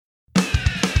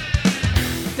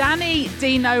Danny,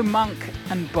 Dino, Monk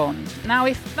and Bond. Now,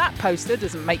 if that poster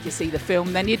doesn't make you see the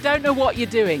film, then you don't know what you're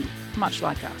doing, much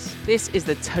like us. This is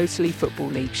the Totally Football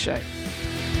League show.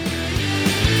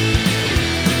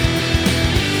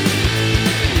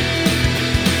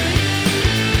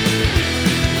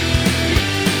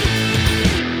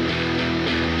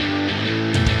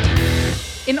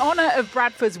 In honour of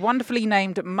Bradford's wonderfully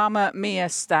named Mamma Mia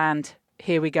stand,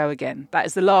 here we go again. That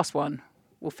is the last one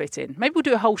we'll fit in. Maybe we'll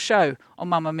do a whole show on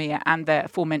Mamma Mia and their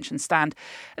aforementioned stand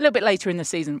a little bit later in the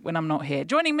season when I'm not here.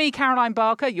 Joining me, Caroline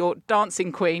Barker, your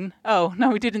dancing queen. Oh, no,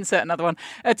 we did insert another one.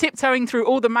 Tiptoeing through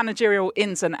all the managerial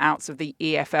ins and outs of the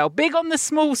EFL. Big on the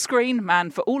small screen, man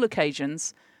for all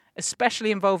occasions, especially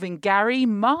involving Gary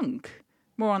Monk.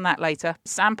 More on that later.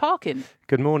 Sam Parkin.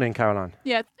 Good morning, Caroline.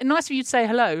 Yeah, nice of you to say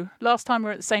hello. Last time we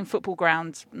were at the same football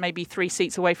ground, maybe 3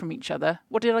 seats away from each other.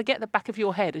 What did I get at the back of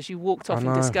your head as you walked off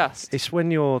in disgust? It's when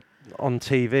you're on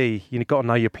TV, you've got to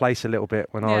know your place a little bit.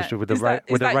 When I was with the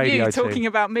radio you team. talking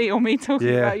about me or me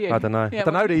talking about you? I don't know. I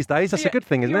don't know these days. That's a good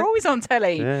thing, isn't it? You're always on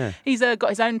telly. Yeah. He's got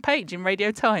his own page in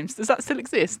Radio Times. Does that still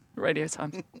exist? Radio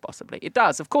Times? Possibly. It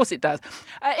does. Of course it does.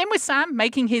 In with Sam,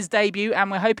 making his debut,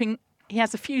 and we're hoping he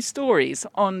has a few stories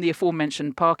on the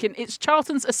aforementioned Parkin. It's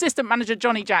Charlton's assistant manager,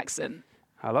 Johnnie Jackson.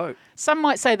 Hello. Some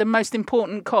might say the most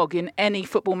important cog in any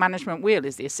football management wheel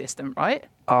is the assistant, right?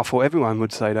 I thought everyone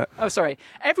would say that. Oh, sorry.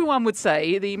 Everyone would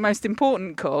say the most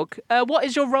important cog. What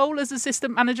is your role as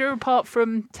assistant manager, apart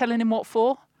from telling him what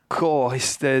for? Of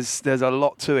course, there's a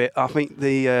lot to it. I think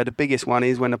the biggest one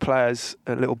is when the player's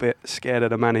a little bit scared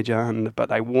of the manager, but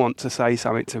they want to say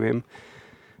something to him.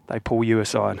 They pull you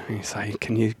aside and you say,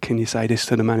 can you say this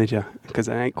to the manager? Because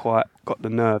they ain't quite got the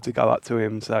nerve to go up to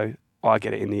him, so I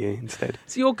get it in the ear instead.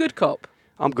 So you're good cop?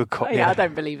 I'm good cop, yeah. I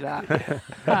don't believe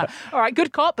that. All right,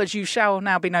 good cop, as you shall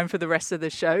now be known for the rest of the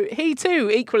show. He too,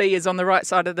 equally, is on the right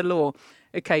side of the law,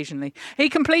 occasionally. He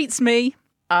completes me,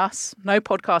 us. No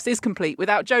podcast is complete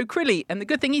without Joe Crilly. And the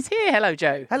good thing he's here. Hello,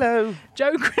 Joe. Hello.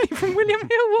 Joe Crilly from William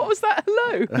Hill. What was that?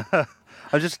 Hello.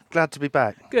 I'm just glad to be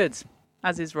back. Good.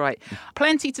 As is right.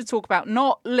 Plenty to talk about,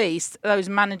 not least those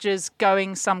managers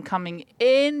going, some coming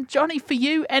in. Johnny, for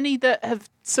you, any that have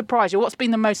surprised you? What's been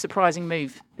the most surprising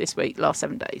move this week, last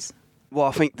 7 days? Well,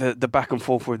 I think the back and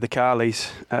forth with the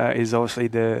Carleys is obviously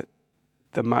the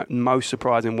most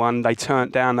surprising one. They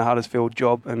turned down the Huddersfield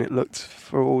job, and it looked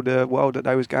for all the world that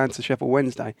they was going to Sheffield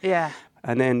Wednesday. Yeah.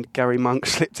 And then Gary Monk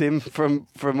slipped in from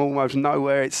almost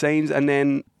nowhere, it seems, and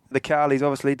then the Carleys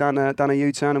obviously done a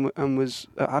U-turn and was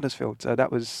at Huddersfield. So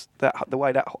that was the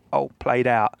way that all played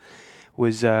out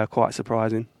was quite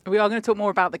surprising. We are going to talk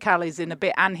more about the Carleys in a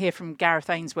bit and hear from Gareth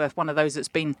Ainsworth, one of those that's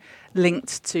been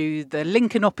linked to the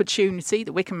Lincoln opportunity,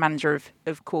 the Wycombe manager,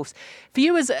 of course. For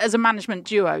you as a management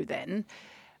duo then,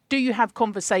 do you have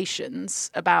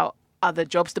conversations about other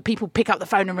jobs? Do people pick up the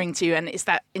phone and ring to you and it's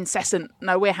that incessant,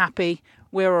 no, we're happy,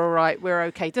 we're all right, we're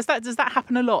okay? Does that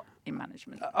happen a lot in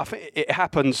management? I think it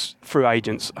happens through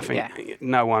agents. I think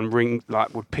no one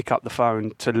would pick up the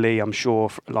phone to Lee, I'm sure,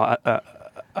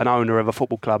 an owner of a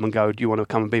football club and go, do you want to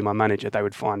come and be my manager? They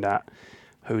would find out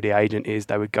who the agent is.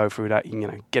 They would go through that,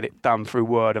 get it done through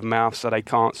word of mouth so they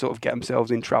can't sort of get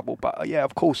themselves in trouble. But yeah,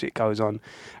 of course it goes on.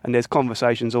 And there's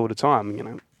conversations all the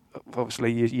time,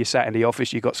 Obviously, you sat in the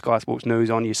office, you've got Sky Sports News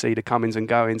on, you see the comings and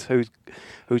goings,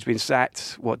 who's been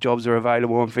sacked, what jobs are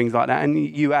available and things like that. And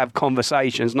you have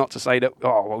conversations, not to say that,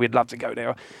 we'd love to go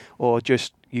there, or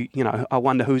just, I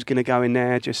wonder who's going to go in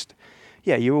there. Just,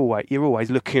 yeah, you're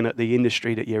always looking at the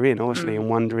industry that you're in, obviously, and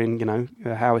wondering,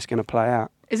 how it's going to play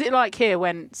out. Is it like here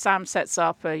when Sam sets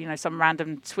up, some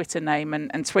random Twitter name and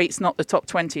tweets not the top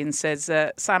 20 and says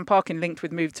Sam Parkin linked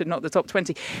with move to not the top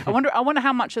 20? I wonder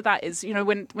how much of that is,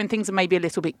 when things are maybe a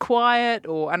little bit quiet,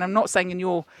 and I'm not saying in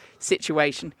your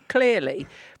situation clearly,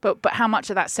 but how much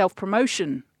of that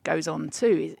self-promotion goes on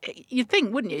too. You'd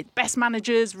think, wouldn't you? Best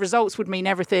managers, results would mean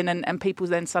everything, and people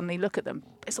then suddenly look at them.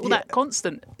 It's all that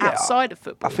constant outside of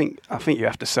football. I think you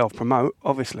have to self-promote,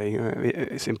 obviously.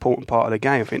 It's an important part of the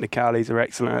game. I think the Carleys are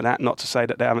excellent at that. Not to say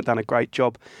that they haven't done a great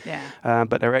job,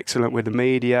 but they're excellent with the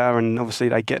media, and obviously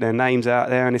they get their names out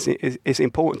there, and it's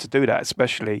important to do that,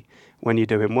 especially when you're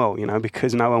doing well,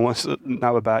 because no one wants to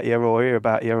know about you or hear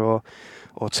about you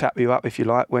or tap you up, if you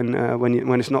like, when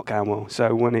it's not going well.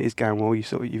 So when it is going well,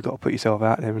 you've got to put yourself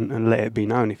out there and let it be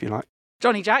known, if you like.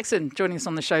 Johnnie Jackson joining us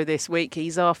on the show this week.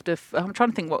 He's after, I'm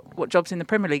trying to think what jobs in the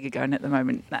Premier League are going at the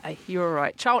moment. Nah, you're all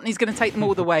right. Charlton, he's going to take them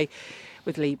all the way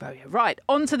with Lee Bowyer. Right,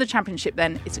 on to the Championship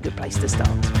then. It's a good place to start.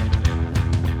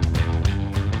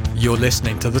 You're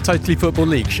listening to the Totally Football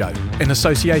League show in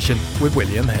association with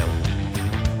William Hill.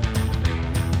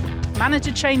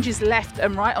 Manager changes left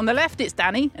and right. On the left, it's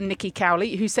Danny and Nicky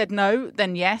Cowley, who said no,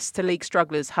 then yes to league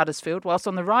strugglers Huddersfield. Whilst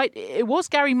on the right, it was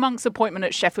Gary Monk's appointment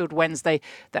at Sheffield Wednesday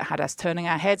that had us turning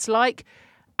our heads like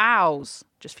owls.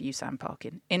 Just for you, Sam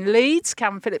Parkin. In Leeds,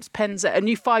 Calvin Phillips pens a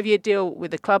new 5-year deal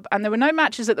with the club, and there were no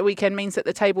matches at the weekend, means that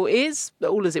the table is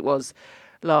all as it was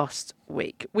last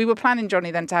week. We were planning,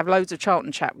 Johnny, then to have loads of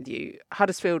Charlton chat with you.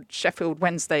 Huddersfield, Sheffield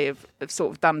Wednesday have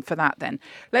sort of done for that then.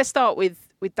 Let's start with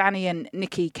Danny and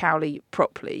Nicky Cowley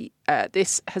properly.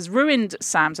 This has ruined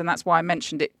Sam's, and that's why I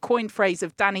mentioned it, coined phrase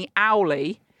of Danny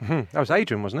Owley. That was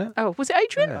Adrian, wasn't it? Oh, was it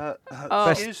Adrian? Yeah.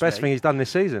 Best thing he's done this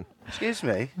season. Excuse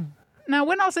me? Now,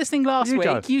 when I was listening last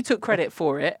week, you took credit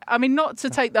for it. I mean, not to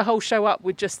take the whole show up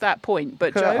with just that point,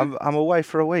 but Joe... I'm away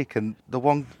for a week, and the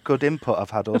one good input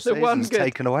I've had all season's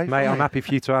taken away from me. Mate, I'm happy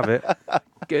for you to have it.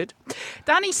 Good.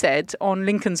 Danny said on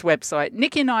Lincoln's website,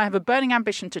 Nicky and I have a burning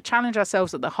ambition to challenge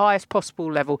ourselves at the highest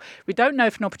possible level. We don't know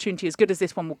if an opportunity as good as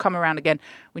this one will come around again.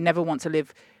 We never want to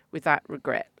live with that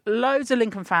regret. Loads of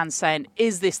Lincoln fans saying,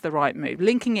 is this the right move?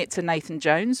 Linking it to Nathan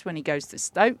Jones when he goes to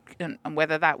Stoke and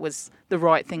whether that was the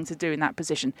right thing to do in that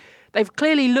position. They've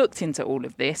clearly looked into all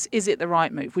of this. Is it the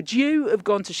right move? Would you have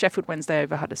gone to Sheffield Wednesday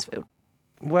over Huddersfield?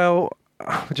 Well,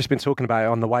 I've just been talking about it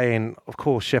on the way in. Of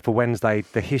course, Sheffield Wednesday,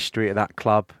 the history of that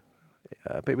club,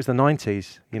 but it was the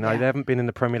 90s. You know, They haven't been in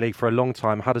the Premier League for a long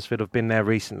time. Huddersfield have been there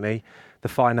recently. The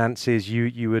finances,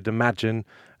 you would imagine,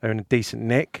 are in a decent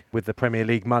nick with the Premier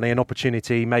League money, an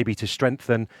opportunity maybe to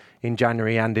strengthen in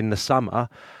January and in the summer.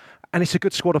 And it's a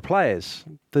good squad of players.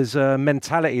 There's a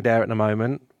mentality there at the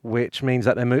moment, which means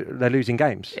that they're losing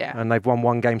games. Yeah. And they've won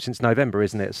one game since November,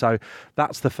 isn't it? So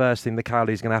that's the first thing the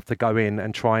Cowley's going to have to go in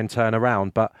and try and turn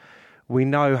around. But we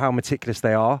know how meticulous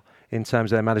they are in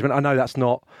terms of their management. I know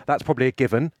that's probably a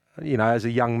given, you know, as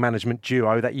a young management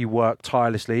duo, that you work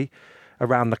tirelessly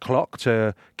around the clock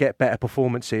to get better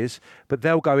performances, but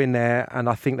they'll go in there and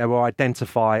I think they will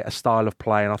identify a style of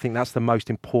play, and I think that's the most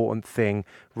important thing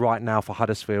right now for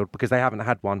Huddersfield, because they haven't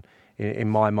had one in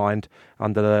my mind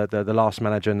under the last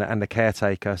manager and the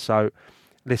caretaker. So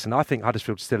listen, I think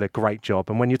Huddersfield's still a great job,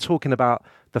 and when you're talking about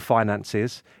the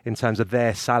finances in terms of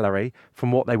their salary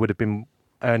from what they would have been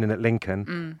earning at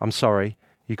Lincoln, I'm sorry,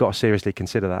 you've got to seriously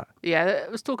consider that. Yeah,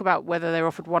 let's talk about whether they're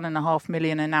offered $1.5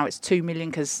 million and now it's $2 million,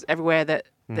 because everywhere that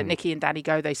Nicky and Danny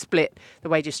go, they split the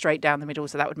wages straight down the middle.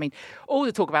 So that would mean all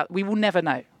the talk about, we will never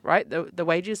know, right? The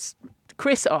wages.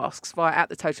 Chris asks via at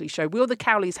the Totally Show, will the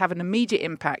Cowleys have an immediate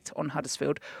impact on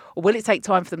Huddersfield, or will it take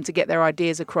time for them to get their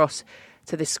ideas across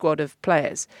to this squad of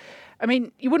players? I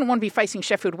mean, you wouldn't want to be facing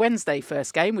Sheffield Wednesday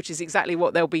first game, which is exactly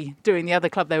what they'll be doing, the other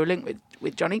club they were linked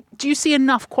with Johnny. Do you see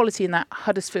enough quality in that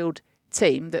Huddersfield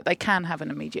team that they can have an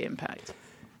immediate impact?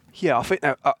 Yeah, I think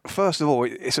first of all,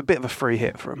 it's a bit of a free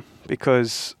hit for them,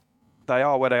 because they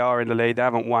are where they are in the league. They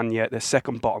haven't won yet. They're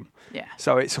second bottom. Yeah.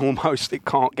 So it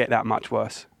can't get that much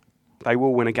worse. They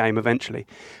will win a game eventually.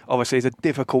 Obviously, it's a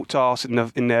difficult task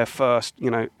in their first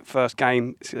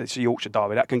game. It's a Yorkshire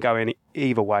derby. That can go in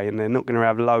either way, and they're not going to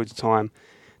have loads of time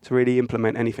to really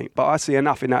implement anything. But I see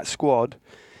enough in that squad.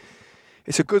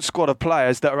 It's a good squad of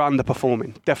players that are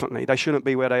underperforming, definitely. They shouldn't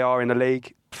be where they are in the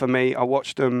league. For me, I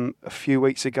watched them a few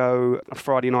weeks ago, a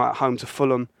Friday night at home to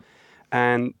Fulham,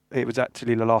 and it was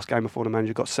actually the last game before the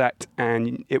manager got sacked,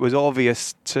 and it was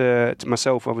obvious to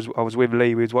myself, I was with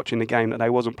Lee, we was watching the game, that they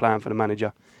wasn't playing for the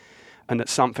manager and that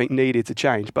something needed to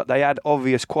change. But they had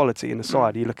obvious quality in the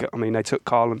side. You look at, they took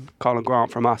Carlin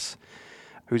Grant from us,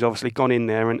 who's obviously gone in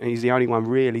there, and he's the only one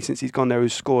really, since he's gone there,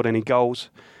 who's scored any goals.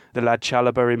 The lad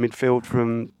Chalobah in midfield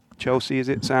from Chelsea, is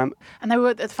it, Sam? And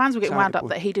the fans were getting wound up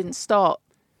that he didn't start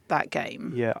that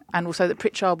game. Yeah. And also that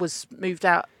Pritchard was moved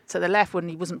out to the left when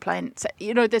he wasn't playing. So,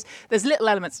 there's little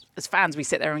elements as fans we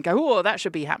sit there and go, oh, that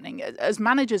should be happening. As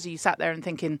managers, you sat there and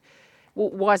thinking, well,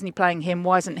 why isn't he playing him?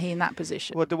 Why isn't he in that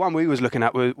position? Well, the one we was looking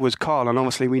at was Carl, and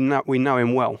obviously we know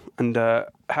him well. And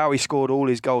how he scored all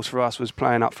his goals for us was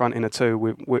playing up front in a two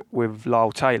with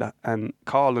Lyle Taylor. And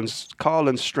Carlin's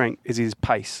strength is his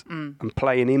pace and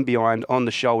playing in behind on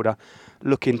the shoulder,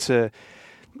 looking to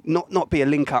not be a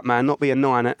link-up man, not be a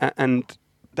nine. And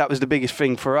that was the biggest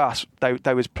thing for us.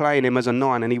 They was playing him as a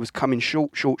nine, and he was coming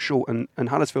short, and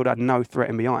Huddersfield had no threat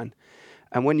in behind.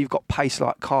 And when you've got pace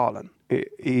like Carlin,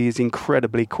 he is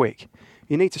incredibly quick.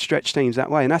 You need to stretch teams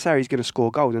that way, and that's how he's going to score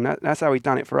goals, and that's how he's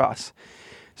done it for us.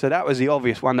 So that was the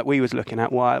obvious one that we was looking at,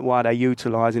 why they're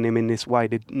utilising him in this way.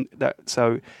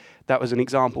 So that was an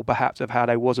example, perhaps, of how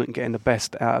they wasn't getting the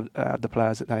best out of the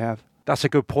players that they have. That's a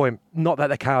good point. Not that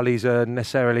the Cowleys are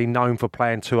necessarily known for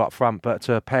playing two up front, but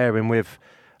to pair him with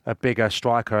a bigger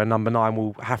striker, a number 9,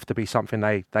 will have to be something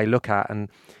they look at. And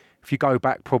if you go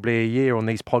back probably a year on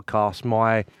these podcasts,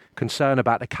 my concern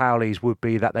about the Cowleys would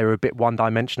be that they were a bit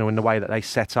one-dimensional in the way that they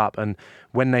set up, and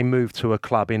when they moved to a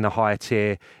club in the higher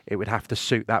tier, it would have to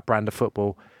suit that brand of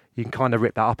football. You can kind of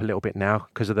rip that up a little bit now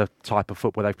because of the type of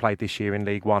football they've played this year in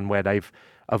League One, where they've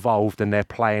evolved and they're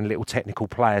playing little technical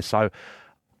players. So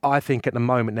I think at the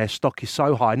moment their stock is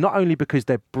so high, not only because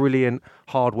they're brilliant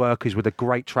hard workers with a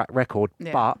great track record,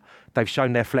 but they've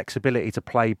shown their flexibility to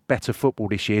play better football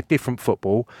this year, different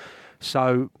football.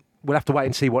 So we'll have to wait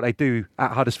and see what they do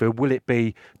at Huddersfield. Will it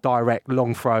be direct,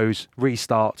 long throws,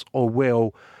 restarts, or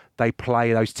will they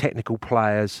play those technical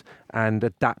players and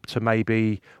adapt to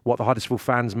maybe what the Huddersfield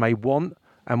fans may want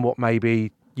and what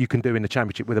maybe you can do in the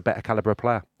Championship with a better calibre of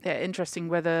player? Yeah, interesting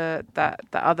whether that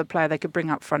other player they could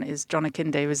bring up front is John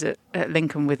Akinde, was at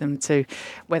Lincoln with them too,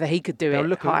 whether he could do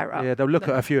it higher up. Yeah, they'll look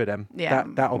at a few of them. Yeah,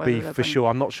 that'll be for sure.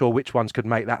 I'm not sure which ones could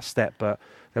make that step, but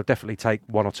they'll definitely take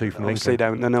one or two from Obviously,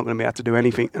 Lincoln. they're not going to be able to do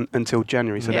anything until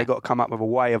January, so they've got to come up with a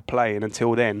way of playing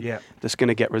until then that's going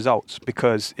to get results,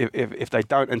 because if they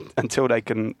don't until they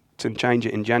can change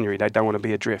it in January, they don't want to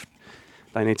be adrift.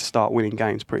 They need to start winning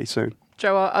games pretty soon.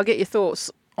 Joe, I'll get your thoughts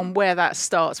on where that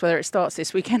starts, whether it starts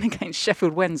this weekend against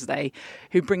Sheffield Wednesday,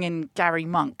 who bring in Gary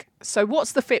Monk. So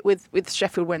what's the fit with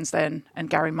Sheffield Wednesday and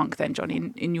Gary Monk then,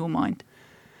 Johnny, in your mind?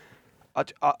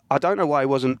 I don't know why he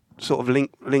wasn't sort of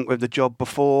linked with the job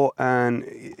before, and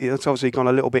it's obviously gone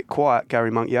a little bit quiet,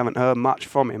 Gary Monk. You haven't heard much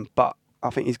from him, but I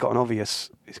think he's got an obvious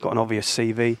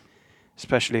CV,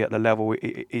 especially at the level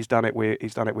he's done it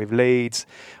with Leeds.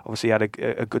 Obviously, he had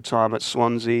a good time at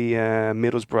Swansea,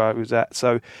 Middlesbrough. Was that?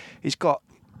 So he's got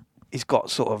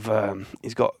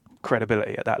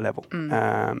credibility at that level.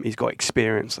 He's got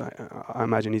experience. I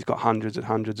imagine he's got hundreds and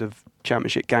hundreds of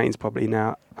Championship games probably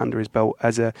now under his belt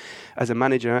as a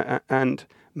manager. And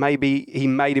maybe he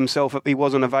made himself. He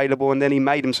wasn't available, and then he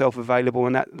made himself available,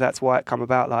 and that's why it come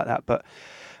about like that. But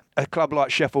a club like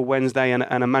Sheffield Wednesday and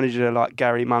a manager like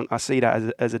Gary Monk, I see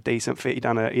that as a decent fit. He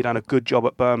done a good job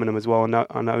at Birmingham as well.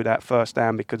 I know that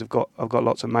firsthand because I've got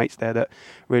lots of mates there that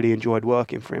really enjoyed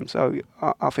working for him. So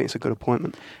I think it's a good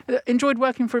appointment. Enjoyed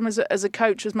working for him as a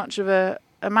coach as much of a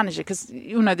manager, because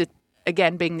you'll know that,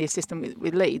 again, being the assistant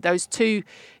with Lee, those two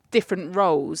different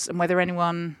roles, and whether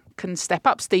anyone can step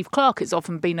up. Steve Clarke has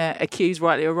often been accused,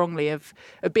 rightly or wrongly, of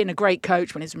being a great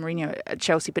coach when he's Mourinho at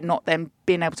Chelsea, but not then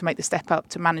being able to make the step up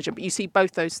to manager. But you see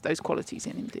both those qualities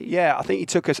in him, do you? Yeah, I think he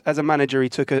took as a manager, he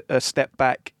took a step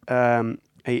back.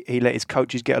 He let his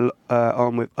coaches get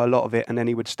on with a lot of it, and then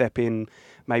he would step in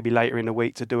maybe later in the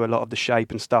week to do a lot of the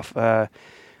shape and stuff.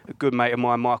 A good mate of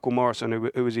mine, Michael Morrison,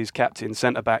 who was his captain,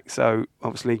 centre-back. So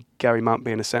obviously Gary Monk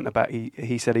being a centre-back,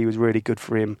 he said he was really good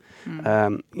for him,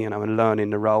 and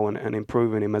learning the role and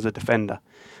improving him as a defender.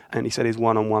 And he said his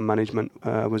one-on-one management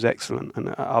was excellent.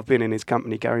 And I've been in his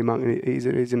company, Gary Monk. He's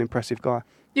an impressive guy.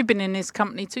 You've been in his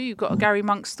company too. You've got a Gary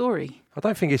Monk story. I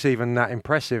don't think it's even that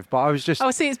impressive, but I was just... Oh,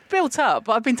 see, it's built up.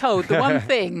 But I've been told the one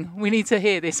thing we need to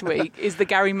hear this week is the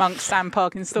Gary Monk Sam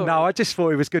Parkin story. No, I just thought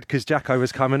it was good because Jacko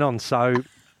was coming on. So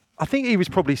I think he was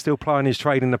probably still plying his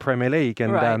trade in the Premier League.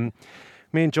 And right.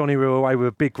 Me and Johnny were away with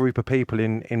a big group of people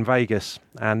in Vegas.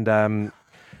 And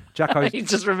Jacko... You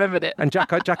just remembered it. And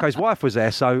Jacko's wife was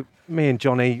there. So me and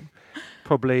Johnny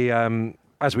probably,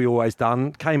 as we always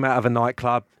done, came out of a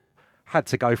nightclub, had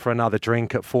to go for another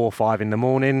drink at 4 or 5 in the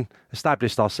morning,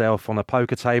 established ourselves on a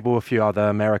poker table, a few other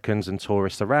Americans and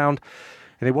tourists around.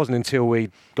 And it wasn't until we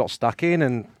got stuck in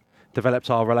and developed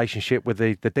our relationship with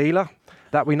the dealer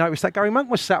that we noticed that Gary Monk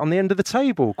was sat on the end of the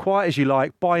table, quiet as you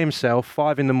like, by himself,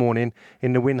 5 in the morning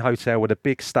in the Wynn Hotel with a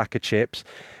big stack of chips.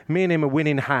 Me and him are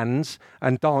winning hands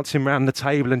and dancing around the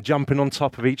table and jumping on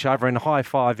top of each other and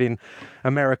high-fiving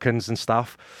Americans and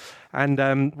stuff.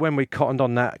 And when we cottoned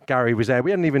on that Gary was there,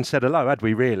 we hadn't even said hello, had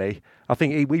we, really? I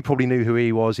think we probably knew who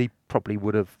he was. He probably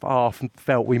would have half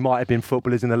felt we might have been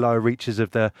footballers in the lower reaches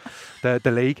of the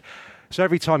league. So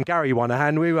every time Gary won a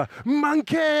hand, we were,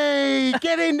 "Monkey!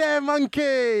 Get in there,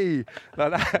 monkey!"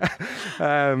 Like that.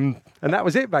 And that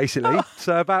was it, basically.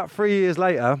 So about 3 years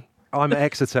later, I'm at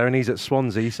Exeter and he's at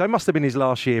Swansea. So it must have been his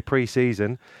last year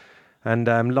pre-season. And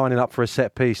lining up for a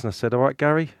set piece. And I said, "All right,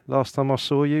 Gary, last time I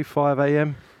saw you, 5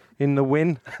 a.m. in the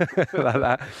Wynn," like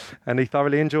that. And he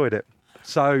thoroughly enjoyed it.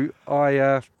 So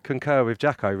I concur with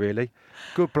Jacko, really.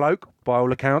 Good bloke, by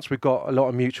all accounts. We've got a lot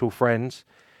of mutual friends.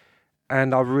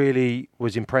 And I really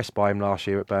was impressed by him last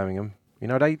year at Birmingham. You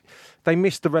know, they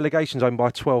missed the relegation zone by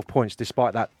 12 points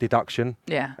despite that deduction.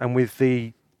 Yeah. And with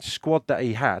the squad that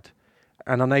he had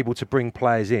and unable to bring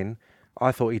players in,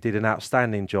 I thought he did an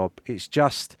outstanding job. It's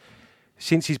just,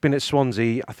 since he's been at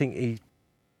Swansea, I think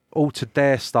altered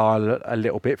their style a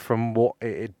little bit from what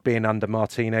it had been under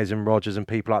Martinez and Rodgers and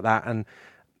people like that. And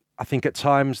I think at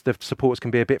times the supporters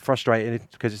can be a bit frustrated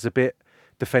because it's a bit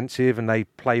defensive and they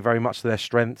play very much to their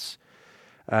strengths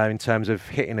in terms of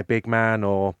hitting a big man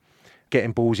or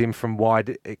getting balls in from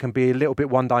wide. It can be a little bit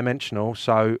one-dimensional.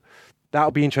 So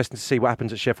that'll be interesting to see what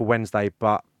happens at Sheffield Wednesday.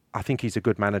 But I think he's a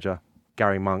good manager,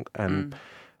 Gary Monk, and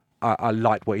I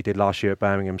liked what he did last year at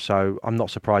Birmingham. So I'm not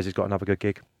surprised he's got another good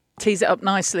gig. Tease it up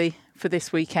nicely for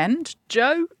this weekend.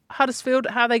 Joe, Huddersfield,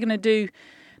 how are they going to do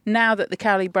now that the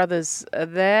Cowley brothers are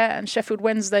there, and Sheffield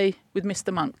Wednesday with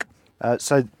Mr. Monk?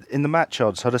 So in the match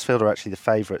odds, Huddersfield are actually the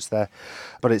favourites there,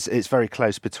 but it's very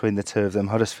close between the two of them.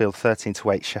 Huddersfield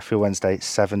 13-8, Sheffield Wednesday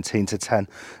 17-10,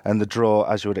 and the draw,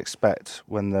 as you would expect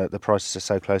when the prices are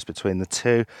so close between the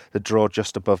two, the draw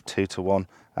just above 2-1.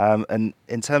 And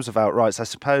in terms of outrights, I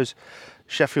suppose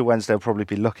Sheffield Wednesday will probably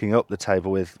be looking up the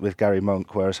table with Gary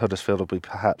Monk, whereas Huddersfield will be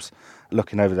perhaps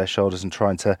looking over their shoulders and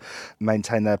trying to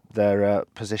maintain their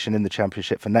position in the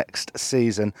Championship for next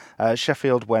season.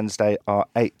 Sheffield Wednesday are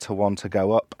 8-1 to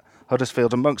go up.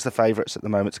 Huddersfield amongst the favourites at the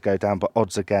moment to go down, but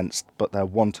odds against, but they're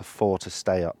 1-4 to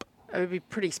stay up. It would be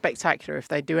pretty spectacular if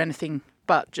they do anything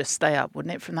but just stay up,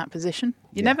 wouldn't it, from that position?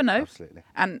 You never know. Absolutely.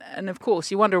 And of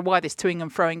course, you wonder why this toing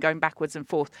and froing, going backwards and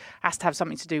forth, has to have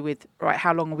something to do with, right,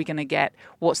 how long are we going to get?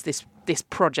 What's this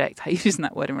project? I'm using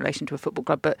that word in relation to a football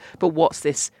club, but what's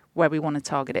this, where we want to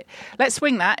target it? Let's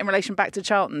swing that in relation back to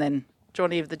Charlton then,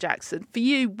 Johnny of the Jackson. For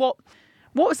you, what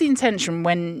was the intention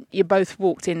when you both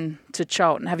walked into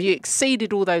Charlton? Have you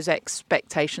exceeded all those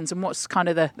expectations? And what's kind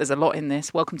of there's a lot in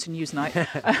this. Welcome to Newsnight.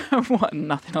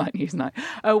 Nothing like Newsnight.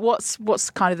 What's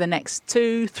kind of the next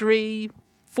 2, 3,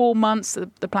 4 months,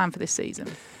 the plan for this season?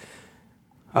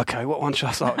 Okay, what one should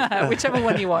I start with? Whichever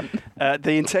one you want.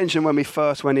 The intention when we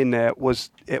first went in there was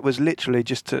literally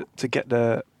just to get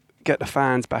the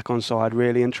fans back on side,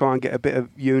 really, and try and get a bit of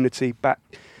unity back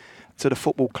to the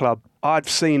football club. I've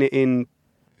seen it in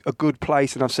a good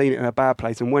place and I've seen it in a bad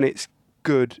place, and when it's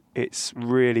good, it's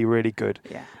really, really good.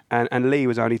 Yeah. And Lee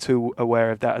was only too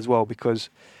aware of that as well, because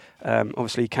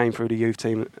obviously he came through the youth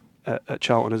team at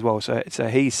Charlton as well, so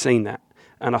he's seen that.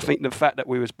 And I think the fact that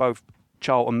we was both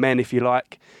Charlton men, if you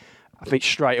like, I think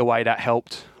straight away that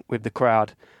helped with the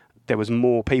crowd. There was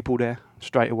more people there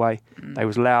straight away. They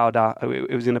was louder.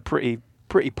 It was in a pretty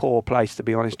poor place, to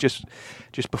be honest,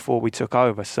 just before we took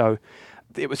over. So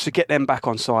it was to get them back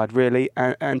on side, really,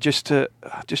 and just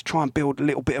try and build a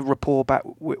little bit of rapport back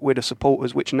with the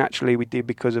supporters, which naturally we did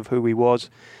because of who we was,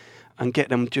 and get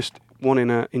them just wanting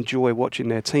to enjoy watching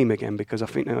their team again, because I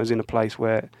think they was in a place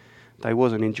where they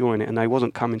wasn't enjoying it and they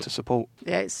wasn't coming to support.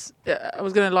 Yeah, I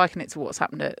was going to liken it to what's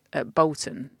happened at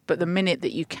Bolton, but the minute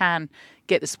that you can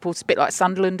get the supporters, a bit like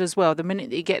Sunderland as well, the minute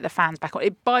that you get the fans back on,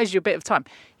 it buys you a bit of time.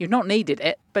 You've not needed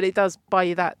it, but it does buy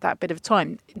you that bit of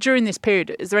time. During this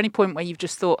period, is there any point where you've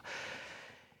just thought,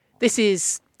 this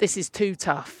is too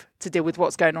tough to deal with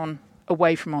what's going on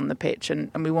away from on the pitch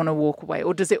and we want to walk away?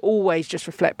 Or does it always just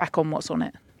reflect back on what's on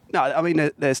it? No, I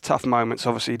mean, there's tough moments.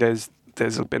 Obviously, there's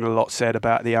been a lot said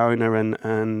about the owner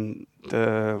and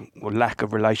the lack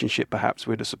of relationship perhaps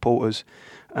with the supporters.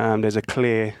 There's a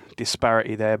clear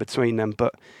disparity there between them,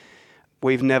 but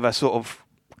we've never sort of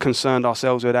concerned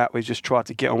ourselves with that. We've just tried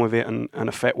to get on with it and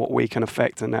affect what we can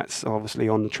affect, and that's obviously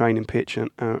on the training pitch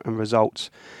and results,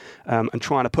 and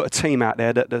trying to put a team out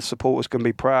there that the supporters can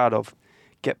be proud of,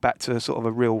 get back to sort of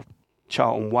a real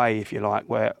Charlton way, if you like,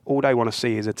 where all they want to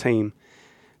see is a team.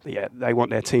 Yeah, they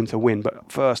want their team to win,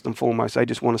 but first and foremost, they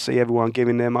just want to see everyone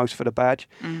giving their most for the badge.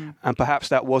 And perhaps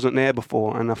that wasn't there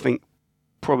before. And I think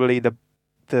probably the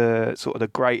sort of the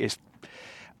greatest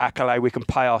accolade we can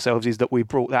pay ourselves is that we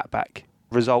brought that back.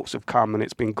 Results have come and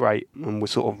it's been great, and we're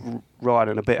sort of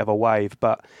riding a bit of a wave.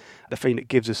 But the thing that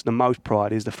gives us the most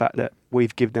pride is the fact that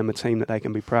we've given them a team that they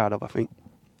can be proud of, I think,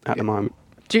 at the moment.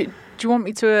 Do you want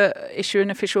me to issue an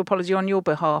official apology on your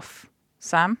behalf,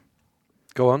 Sam?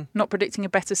 Go on. Not predicting a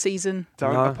better season.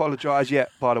 Don't apologise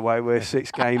yet, by the way. We're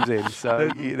 6 games in, so,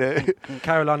 you know.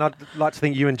 Caroline, I'd like to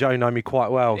think you and Joe know me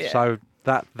quite well. Yeah. So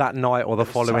that night or the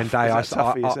following day, I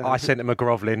sent him a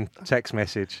grovelling text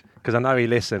message because I know he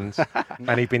listens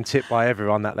and he'd been tipped by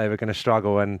everyone that they were going to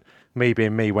struggle, and me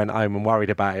being me went home and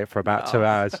worried about it for about 2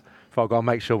 hours. Thought I've got to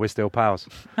make sure we're still pals.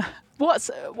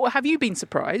 What have you been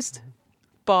surprised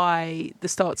by the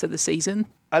starts of the season?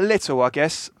 A little, I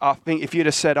guess. I think if you'd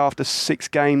have said after 6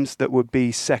 games that would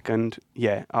be second,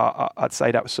 yeah, I'd say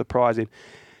that was surprising.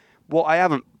 What I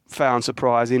haven't found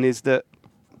surprising is that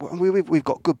we've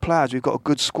got good players, we've got a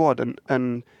good squad,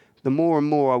 and the more and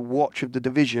more I watch of the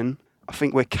division, I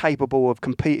think we're capable of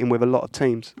competing with a lot of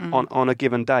teams on a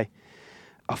given day.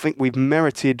 I think we've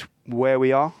merited where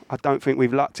we are. I don't think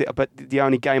we've lucked it. But the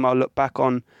only game I'll look back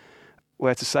on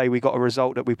where to say we got a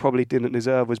result that we probably didn't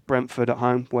deserve was Brentford at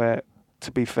home, where,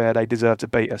 to be fair, they deserved to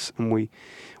beat us, and we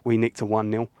nicked a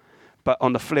 1-0. But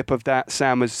on the flip of that,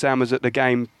 Sam was at the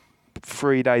game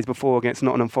 3 days before against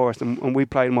Nottingham Forest, and we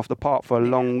played them off the park for a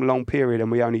long period,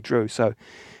 and we only drew. So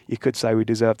you could say we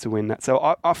deserved to win that.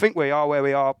 So I think we are where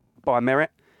we are by merit.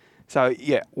 So,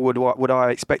 yeah, would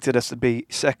I expected us to be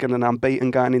second and unbeaten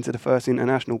going into the first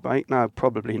international break? No,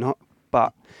 probably not.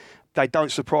 But they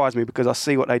don't surprise me because I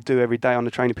see what they do every day on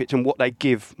the training pitch and what they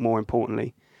give, more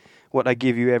importantly, what they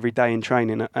give you every day in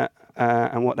training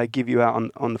and what they give you out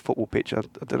on the football pitch. I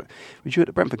don't know. Was you at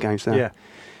the Brentford game, Sam? Yeah.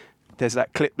 There's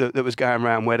that clip that was going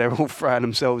around where they're all throwing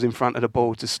themselves in front of the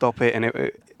ball to stop it, and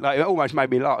it almost made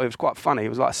me laugh. It was quite funny. It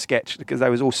was like a sketch because they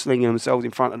was all slinging themselves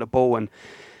in front of the ball, and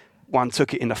one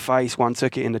took it in the face, one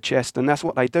took it in the chest, and that's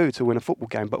what they do to win a football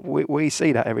game. But we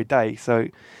see that every day, so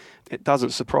it doesn't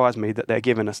surprise me that they're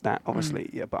giving us that, obviously.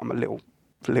 Yeah, but I'm a little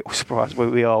surprised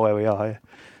we are where we are. Yeah.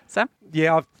 Sam?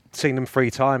 Yeah, I've seen them 3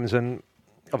 times, and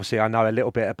obviously I know a little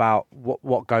bit about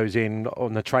what goes in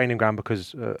on the training ground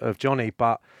because of Johnny,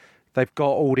 but they've got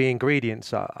all the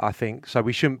ingredients, I think, so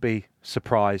we shouldn't be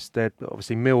surprised.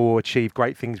 Obviously, Millwall achieved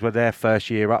great things with their first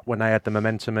year up when they had the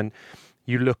momentum, and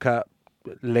you look at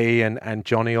Lee and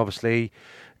Johnny, obviously,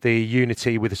 the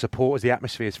unity with the supporters, the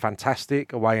atmosphere is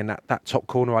fantastic away in that top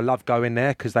corner. I love going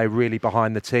there because they're really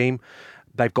behind the team.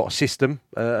 They've got a system,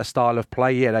 a style of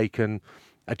play. Yeah, they can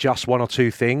adjust 1 or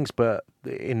 2 things, but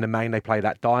in the main, they play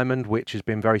that diamond, which has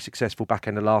been very successful back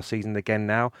in the last season again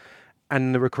now.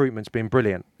 And the recruitment's been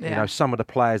brilliant. Yeah. You know, some of the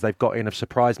players they've got in have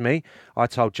surprised me. I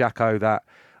told Jacko that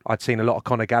I'd seen a lot of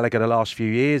Conor Gallagher the last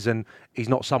few years, and he's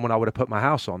not someone I would have put my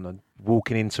house on. And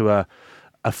walking into a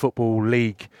football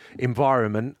league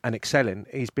environment and excelling,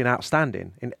 he's been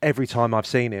outstanding in every time I've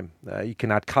seen him. You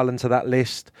can add Cullen to that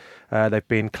list. They've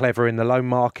been clever in the loan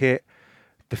market.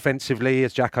 Defensively,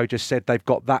 as Jacko just said, they've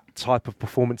got that type of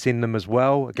performance in them as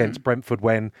well against Brentford,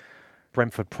 when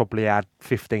Brentford probably had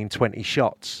 15, 20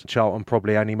 shots. Charlton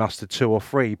probably only mustered 2 or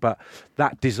 3, but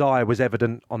that desire was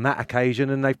evident on that occasion,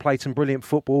 and they've played some brilliant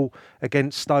football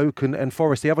against Stoke and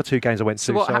Forest, the other 2 games I went to.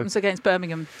 So what happens against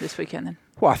Birmingham this weekend then?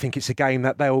 Well, I think it's a game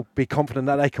that they'll be confident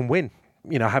that they can win.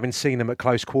 You know, having seen them at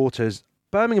close quarters.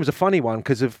 Birmingham's a funny one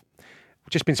because we've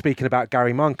just been speaking about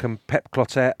Gary Monk, and Pep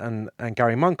Clotet and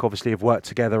Gary Monk obviously have worked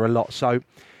together a lot. So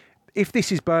if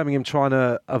this is Birmingham trying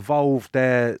to evolve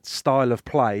their style of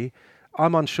play,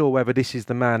 I'm unsure whether this is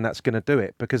the man that's going to do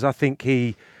it, because I think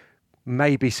he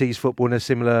maybe sees football in a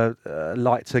similar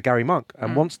light to Gary Monk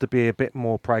and wants to be a bit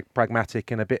more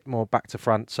pragmatic and a bit more back to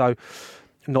front. So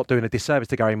not doing a disservice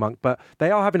to Gary Monk, but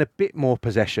they are having a bit more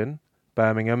possession,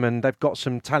 Birmingham, and they've got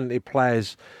some talented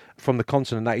players from the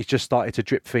continent that he's just started to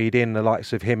drip feed in, the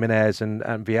likes of Jimenez and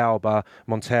Villalba,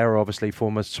 Montero, obviously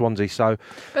former Swansea. So,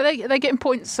 but they're getting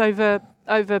points over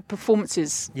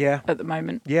performances at the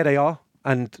moment. Yeah, they are.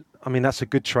 And I mean, that's a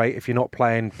good trait if you're not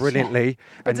playing brilliantly.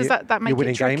 But does that make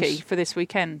it tricky games for this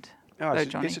weekend? Oh,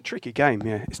 it's a tricky game,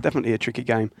 yeah. It's definitely a tricky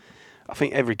game. I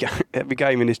think every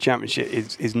game in this championship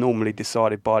is normally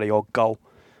decided by the odd goal.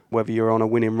 Whether you're on a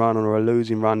winning run or a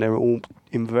losing run, they're all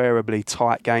invariably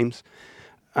tight games.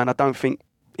 And I don't think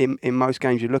in most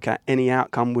games you look at, any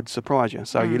outcome would surprise you.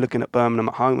 So you're looking at Birmingham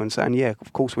at home and saying, yeah,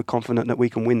 of course we're confident that we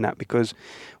can win that because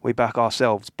we back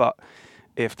ourselves. But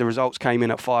if the results came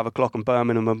in at 5 o'clock and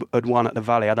Birmingham had won at the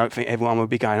Valley, I don't think everyone would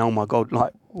be going, oh my God,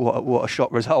 like what a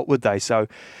shock result, would they? So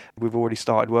we've already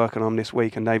started working on this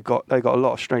week, and they've got a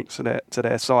lot of strengths to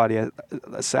their side. Yeah,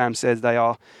 as Sam says, they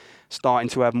are starting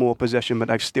to have more possession, but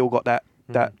they've still got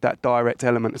that direct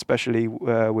element, especially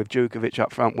with Djukovic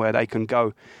up front, where they can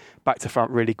go back to front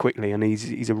really quickly, and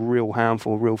he's a real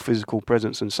handful, real physical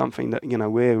presence, and something that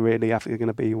we're really going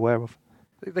to be aware of.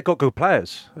 They've got good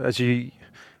players, as you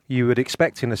would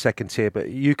expect in the second tier, but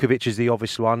Djukovic is the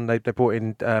obvious one. They brought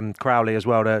in Crowley as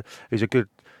well, who's a good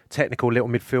technical little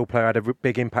midfield player, had a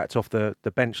big impact off the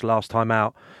bench last time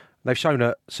out. They've shown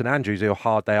at St Andrews how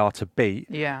hard they are to beat.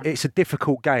 Yeah. It's a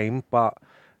difficult game, but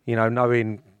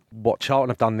knowing what Charlton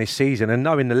have done this season and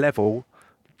knowing the level,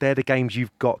 they're the games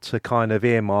you've got to kind of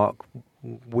earmark.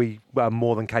 We are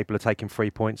more than capable of taking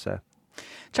 3 points there.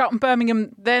 Charlton,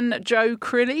 Birmingham, then Joe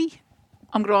Crilly.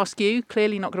 I'm going to ask you,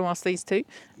 clearly not going to ask these two,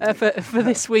 for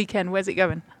this weekend. Where's it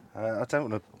going? I don't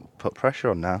want to put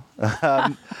pressure on now.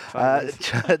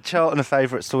 Charlton are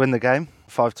favourites to win the game,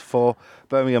 5-4.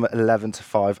 Birmingham at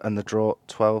 11-5, and the draw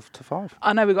 12-5.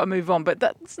 I know we've got to move on, but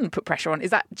that doesn't put pressure on.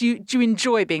 Is that do you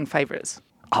enjoy being favourites?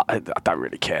 I don't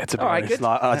really care, to be honest. Good.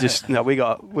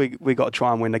 Like, we got to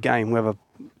try and win the game, whether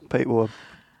people are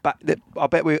I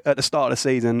bet we at the start of the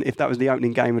season, if that was the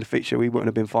opening game of the fixture, we wouldn't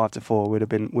have been 5-4. We'd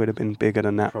have been bigger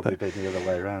than that. Probably been the other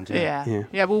way around.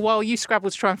 Yeah. Well, while you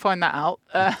scrabble to try and find that out,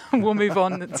 we'll move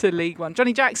on to League One.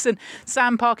 Johnnie Jackson,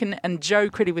 Sam Parkin, and Joe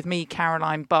Criddy with me,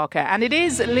 Caroline Barker, and it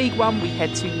is League One we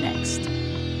head to next.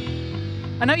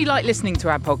 I know you like listening to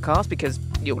our podcast because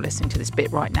you're listening to this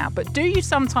bit right now, but do you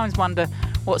sometimes wonder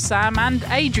what Sam and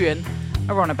Adrian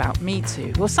are on about? Me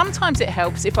too. Well, sometimes it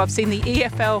helps if I've seen the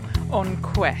EFL on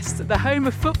Quest, the home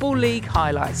of Football League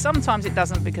highlights. Sometimes it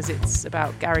doesn't because it's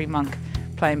about Gary Monk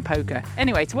playing poker.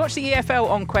 Anyway, to watch the EFL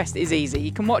on Quest is easy.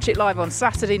 You can watch it live on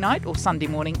Saturday night or Sunday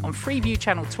morning on Freeview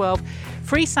Channel 12,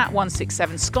 Freesat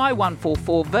 167, Sky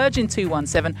 144, Virgin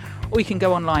 217, or you can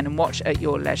go online and watch at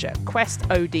your leisure.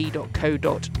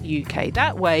 questod.co.uk.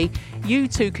 That way, you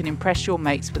too can impress your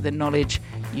mates with the knowledge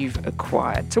you've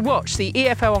acquired. To watch the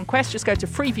EFL on Quest, just go to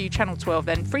Freeview Channel 12,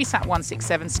 then Freesat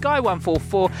 167, Sky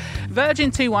 144,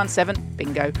 Virgin 217,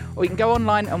 bingo, or you can go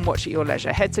online and watch at your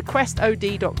leisure. Head to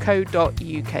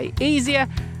questod.co.uk. Easier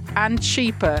and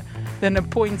cheaper than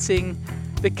appointing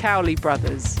the Cowley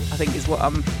brothers, I think is what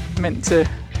I'm meant to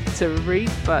read,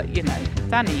 but you know,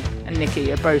 Danny and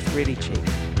Nicky are both really cheap.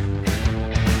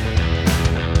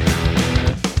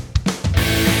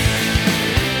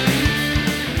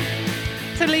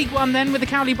 To League One then, with the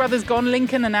Cowley brothers gone,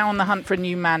 Lincoln are now on the hunt for a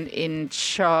new man in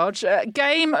charge.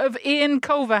 Game of Ian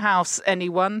Culverhouse,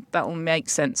 anyone? That will make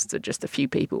sense to just a few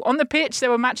people. On the pitch, there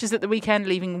were matches at the weekend,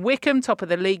 leaving Wycombe top of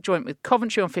the league, joint with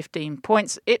Coventry on 15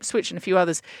 points. Ipswich and a few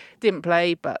others didn't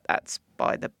play, but that's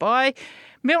by the by.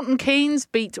 Milton Keynes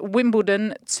beat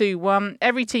Wimbledon 2-1.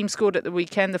 Every team scored at the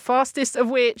weekend, the fastest of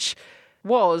which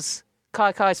was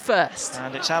Kaikai's first.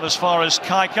 And it's out as far as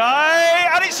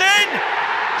Kaikai, and it's in!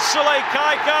 Soleil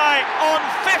Kaikai on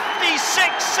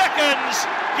 56 seconds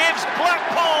gives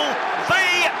Blackpool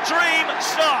the dream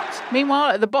start.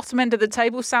 Meanwhile, at the bottom end of the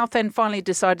table, Southend finally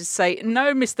decided to say,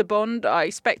 no, Mr. Bond, I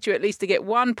expect you at least to get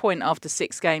 1 point after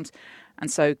 6 games.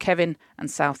 And so Kevin and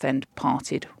Southend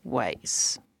parted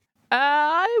ways.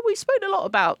 We've spoken a lot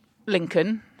about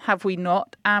Lincoln, have we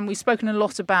not? And we've spoken a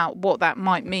lot about what that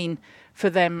might mean for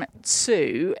them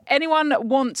too. Anyone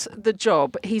want the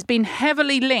job? He's been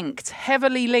heavily linked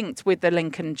with the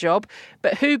Lincoln job.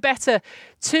 But who better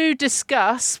to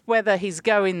discuss whether he's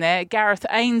going there? Gareth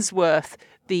Ainsworth,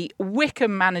 the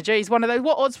Wycombe manager. He's one of those.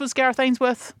 What odds was Gareth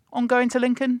Ainsworth on going to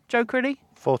Lincoln, Joe Criddy?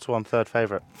 4-1 third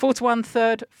favourite. 4-1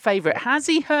 third favourite. Has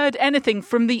he heard anything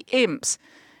from the Imps?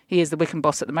 He is the Wycombe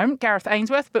boss at the moment, Gareth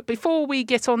Ainsworth. But before we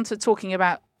get on to talking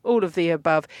about all of the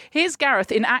above, here's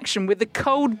Gareth in action with the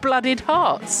Cold-Blooded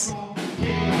Hearts.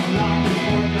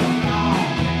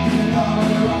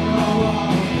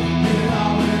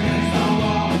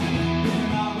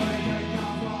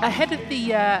 Ahead of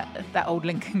that old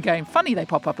Lincoln game, funny they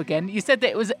pop up again. You said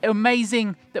that it was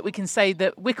amazing that we can say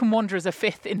that Wycombe Wanderers are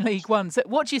 5th in League One. So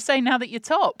what do you say now that you're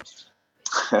top?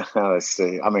 Let's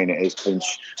see. I mean, it is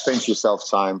pinch yourself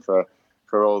time for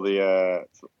all the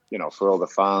for all the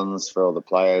fans, for all the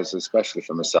players, especially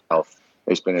for myself.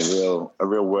 It's been a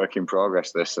real work in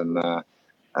progress, this, and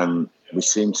we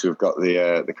seem to have got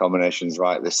the combinations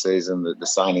right this season. The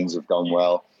signings have gone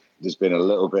well. There's been a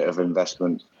little bit of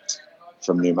investment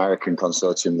from the American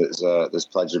consortium that's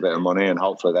pledged a bit of money, and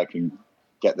hopefully they can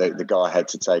get the go ahead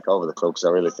to take over the club, because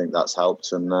I really think that's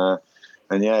helped. And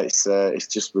yeah, it's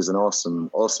just was an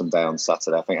awesome day on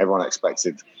Saturday. I think everyone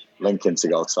expected Lincoln to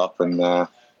go top, and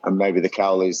maybe the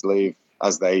Cowleys leave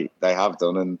as they have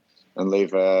done and leave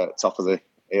top of the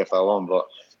EFL one. But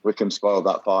Wycombe spoiled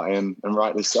that party, and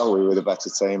rightly so. We were the better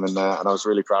team, and I was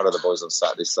really proud of the boys on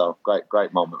Saturday. So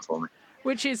great moment for me.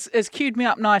 Which has queued me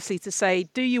up nicely to say,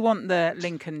 do you want the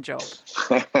Lincoln job?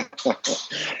 Do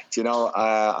you know,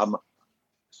 I'm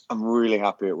really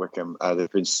happy at Wycombe.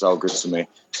 They've been so good to me.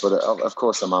 But of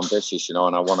course I'm ambitious, and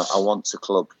I want a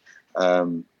club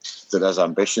that has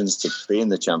ambitions to be in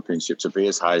the Championship, to be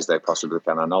as high as they possibly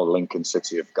can. I know Lincoln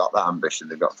City have got that ambition.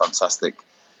 They've got fantastic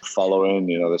following.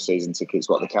 The season tickets,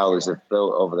 what the Cowleys have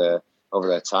built over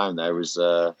their time there was,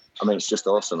 it's just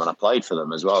awesome. And I played for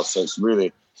them as well. So it's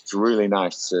really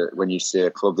nice to, when you see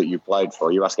a club that you played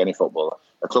for, you ask any footballer,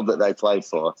 a club that they played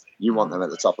for, you want them at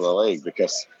the top of the league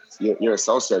because you're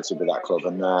associated with that club.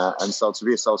 And so to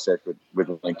be associated with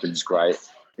Lincoln's great,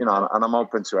 and I'm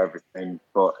open to everything.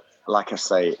 But like I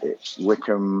say,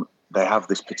 Wycombe, they have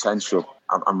this potential.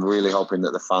 I'm really hoping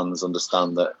that the fans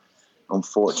understand that,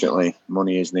 unfortunately,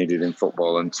 money is needed in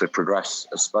football, and to progress,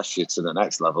 especially to the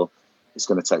next level, it's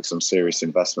going to take some serious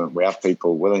investment. We have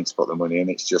people willing to put the money in.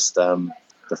 It's just the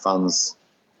fans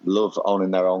love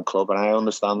owning their own club, and I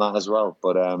understand that as well.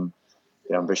 But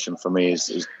the ambition for me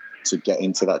is to get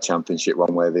into that championship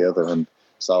one way or the other. And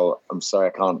so I'm sorry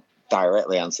I can't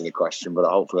directly answer the question, but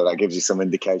hopefully that gives you some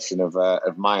indication of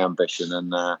my ambition,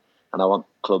 and I want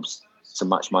clubs to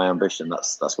match my ambition.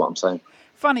 That's what I'm saying.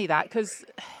 Funny that, because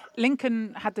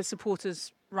Lincoln had the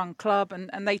supporters-run club,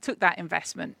 and they took that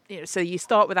investment. So you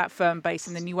start with that firm base,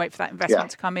 and then you wait for that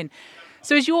investment to come in.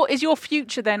 So is your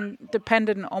future then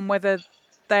dependent on whether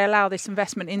they allow this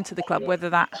investment into the club, whether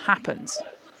that happens?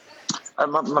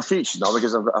 My future, no,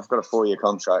 because I've got a 4-year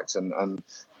contract, and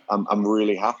I'm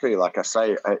really happy. Like I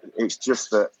say, it's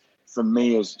just that for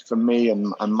me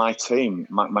and my team,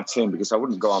 my team, because I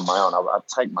wouldn't go on my own. I'd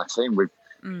take my team with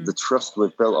the trust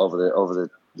we've built over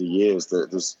the years.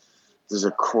 That there's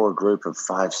a core group of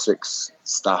 5-6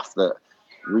 staff that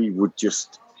we would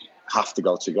just have to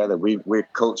go together. We're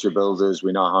culture builders.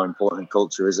 We know how important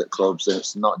culture is at clubs, and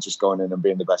it's not just going in and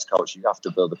being the best coach. You have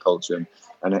to build a culture,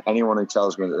 and anyone who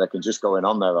tells me that they can just go in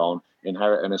on their own,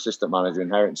 inherit an assistant manager,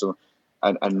 inherit some,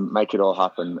 and make it all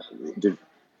happen,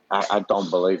 I don't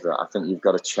believe that. I think you've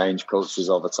got to change cultures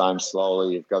over time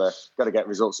slowly. You've got to get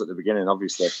results at the beginning,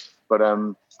 obviously. But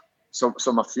so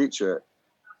my future,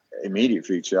 immediate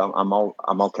future, I'm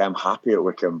okay. I'm happy at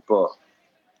Wycombe, but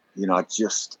I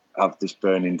just have this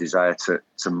burning desire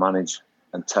to manage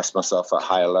and test myself at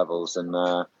higher levels,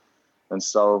 and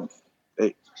so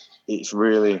it's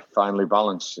really finely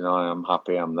balanced. I'm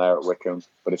happy I'm there at Wycombe,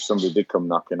 but if somebody did come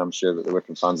knocking, I'm sure that the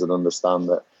Wycombe fans would understand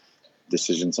that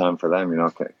decision time for them.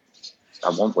 I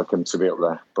want Wycombe to be up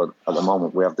there, but at the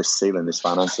moment we have this ceiling, this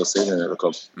financial ceiling at the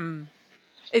club.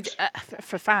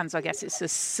 For fans, I guess it's a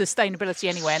sustainability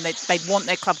anyway, and they'd want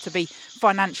their club to be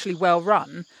financially well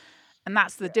run. And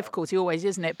that's the difficulty always,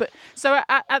 isn't it? But so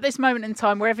at this moment in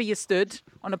time, wherever you stood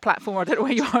on a platform, I don't know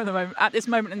where you are at the moment, at this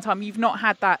moment in time, you've not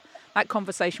had that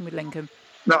conversation with Lincoln?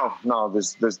 No,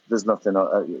 there's nothing.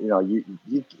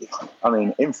 I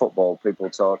mean, in football, people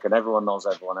talk, and everyone knows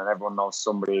everyone, and everyone knows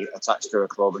somebody attached to a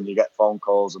club, and you get phone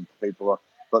calls and people.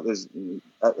 But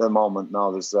at the moment,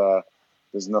 no,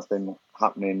 there's nothing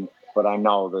happening. But I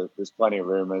know that there's plenty of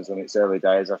rumours, and it's early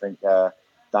days. I think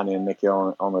Danny and Nicky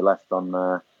only left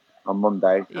on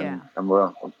Monday, and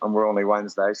we're only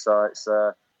Wednesday, so it's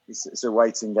a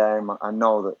waiting game. I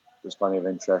know that there's plenty of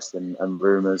interest and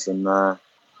rumours, and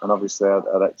obviously,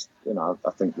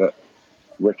 I think that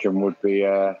Wycombe would be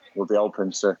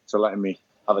open to letting me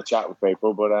have a chat with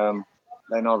people, but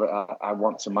they know that I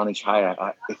want to manage higher.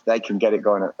 If they can get it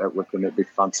going at Wycombe, it'd be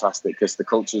fantastic, because the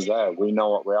culture's there. We know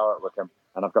what we are at Wycombe,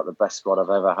 and I've got the best squad I've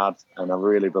ever had, and I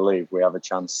really believe we have a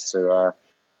chance to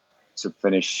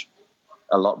finish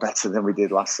a lot better than we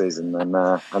did last season,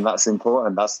 and that's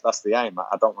important. That's the aim.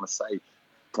 I don't want to say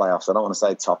playoffs. I don't want to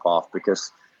say top half,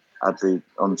 because I'd be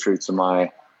untrue to my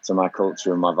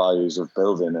culture and my values of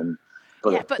building.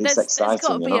 But there's got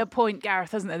to be a point,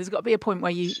 Gareth, hasn't there? There's got to be a point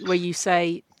where you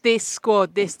say, this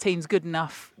squad, this team's good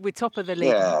enough. We're top of the league.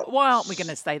 Yeah. Why aren't we going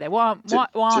to stay there? Why aren't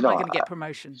I going to get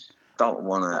promotion? I don't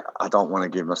want to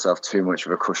give myself too much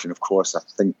of a cushion. Of course, I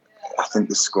think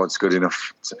the squad's good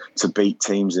enough to beat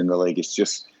teams in the league. It's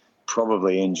just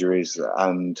probably injuries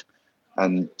and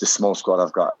the small squad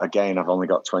I've got. Again, I've only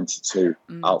got 22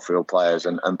 outfield players,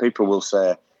 and people will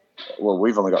say, well,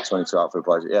 we've only got 22 outfield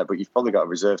players. Yeah, but you've probably got a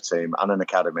reserve team and an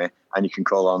academy, and you can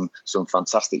call on some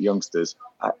fantastic youngsters.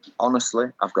 Honestly,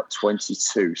 I've got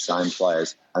 22 signed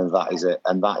players, and that is it.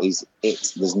 And that is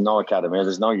it. There's no academy.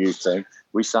 There's no youth team.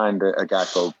 We signed a guy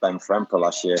called Ben Fremper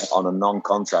last year on a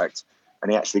non-contract,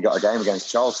 and he actually got a game against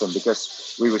Charlton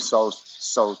because we were so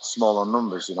small on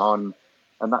numbers, and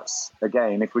that's,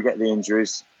 again, if we get the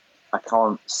injuries, I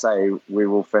can't say we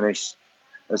will finish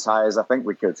as high as I think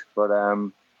we could, but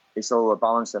it's all a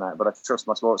balancing act. But I trust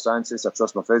my sports scientists, I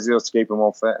trust my physios to keep them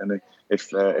all fit, and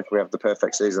if we have the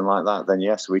perfect season like that, then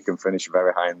yes, we can finish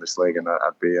very high in this league, and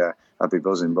I'd be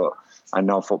buzzing. But I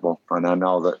know football, and I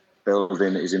know that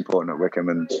building is important at Wycombe,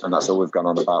 and that's all we've gone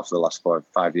on about for the last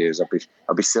 5 years.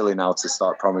 I'd be silly now to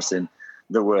start promising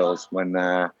the world when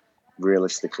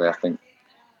realistically, I think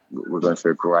we're going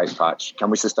through a great patch. Can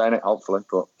we sustain it? Hopefully,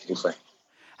 but we'll see.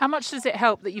 How much does it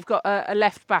help that you've got a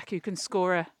left back who can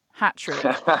score a hat-trick?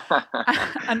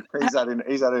 And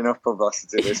he's had enough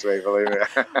publicity this week, believe me.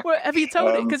 Well, have you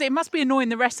told him? Because it must be annoying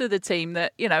the rest of the team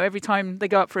that, every time they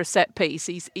go up for a set piece,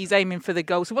 he's aiming for the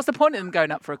goal. So what's the point of them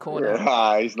going up for a corner?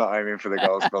 Yeah, he's not aiming for the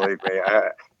goals, believe me.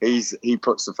 He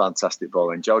puts a fantastic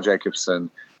ball in. Joe Jacobson,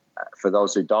 for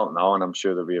those who don't know, and I'm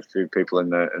sure there'll be a few people in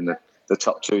the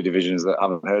top two divisions that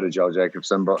haven't heard of Joe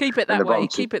Jacobson, but keep it that way.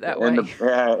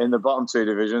 In the bottom two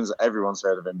divisions, everyone's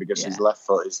heard of him because his left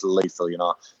foot is lethal.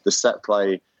 The set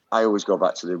play. I always go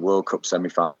back to the World Cup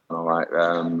semi-final. Right,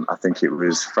 I think it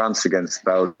was France against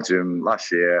Belgium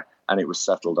last year. and it was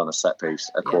settled on a set piece,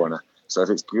 a corner. So if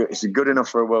it's good enough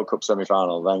for a World Cup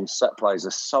semi-final, then set plays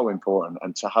are so important,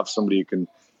 and to have somebody who can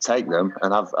take them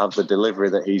and have the delivery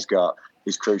that he's got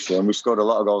is crucial. And we scored a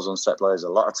lot of goals on set plays. A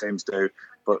lot of teams do.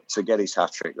 But to get his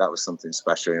hat-trick, that was something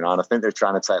special, And I think they're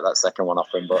trying to take that second one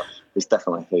off him, but it's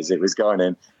definitely his. It was going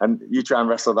in. And you try and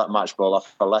wrestle that match ball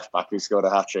off a left-back who scored a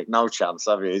hat-trick. No chance,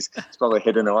 have you? He's probably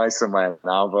hidden away somewhere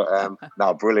now. But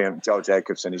no, brilliant. Joe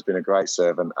Jacobson, he's been a great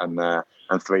servant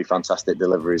and 3 fantastic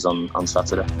deliveries on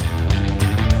Saturday.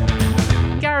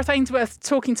 Gareth Ainsworth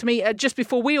talking to me just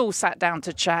before we all sat down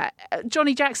to chat.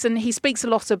 Johnnie Jackson, he speaks a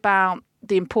lot about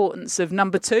the importance of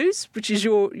number 2s, which is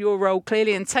your role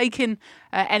clearly, and taking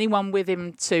anyone with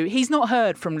him too. He's not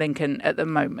heard from Lincoln at the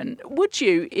moment. Would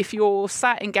you, if you're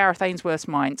sat in Gareth Ainsworth's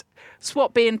mind,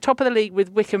 swap being top of the league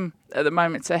with Wycombe at the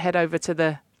moment to head over to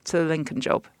the Lincoln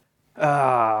job?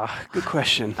 Good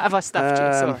question. Have I stuffed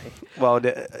you? Sorry. Well,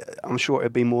 I'm sure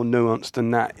it'd be more nuanced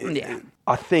than that. Yeah.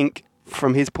 I think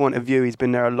from his point of view, he's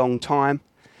been there a long time.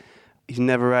 He's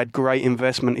never had great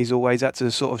investment. He's always had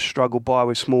to sort of struggle by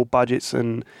with small budgets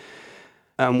and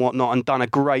whatnot, and done a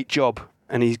great job.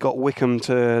 And he's got Wycombe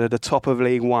to the top of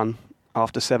League One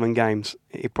after 7 games.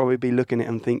 He'd probably be looking at it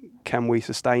and think, can we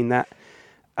sustain that?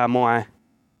 Am I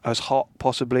as hot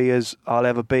possibly as I'll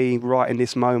ever be right in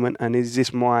this moment? And is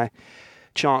this my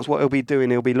chance? What he'll be doing,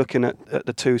 he'll be looking at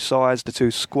the 2 sides, the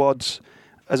 2 squads.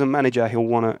 As a manager, he'll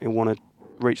want to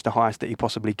reach the highest that he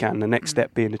possibly can. The next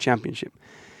step being the Championship.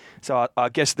 So I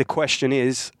guess the question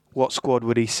is, what squad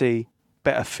would he see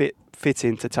better fit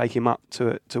in to take him up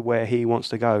to where he wants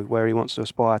to go, where he wants to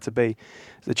aspire to be,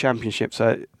 the Championship?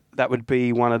 So that would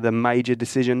be one of the major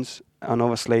decisions, and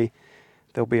obviously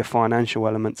there'll be a financial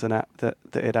element to that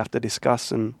he'd have to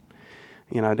discuss, and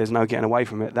there's no getting away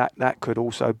from it. That could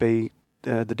also be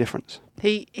the difference.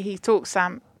 He talks,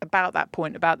 Sam, about that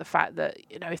point, about the fact that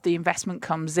if the investment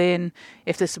comes in,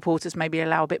 if the supporters maybe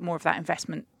allow a bit more of that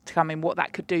investment to come in, what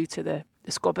that could do to the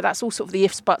squad. But that's all sort of the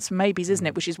ifs, buts, and maybes, isn't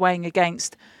it? Which is weighing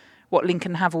against what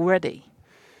Lincoln have already.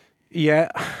 Yeah,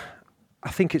 I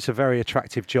think it's a very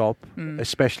attractive job,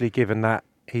 especially given that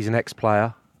he's an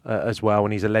ex-player as well,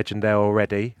 and he's a legend there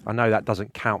already. I know that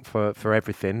doesn't count for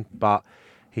everything, but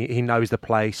he knows the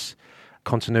place.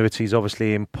 Continuity is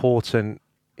obviously important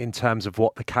in terms of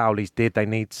what the Cowleys did. They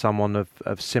need someone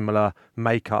of similar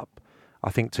makeup,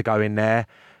 I think, to go in there.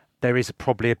 There is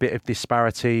probably a bit of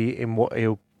disparity in what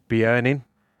he'll be earning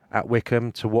at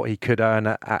Wycombe to what he could earn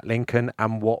at Lincoln,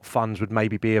 and what funds would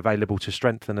maybe be available to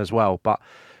strengthen as well. But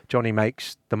Johnny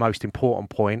makes the most important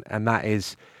point, and that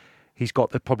is he's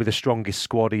got probably the strongest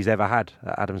squad he's ever had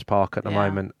at Adams Park at the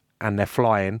moment, and they're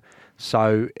flying.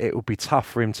 So it would be tough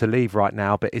for him to leave right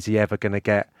now, but is he ever going to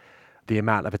get the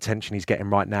amount of attention he's getting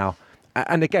right now?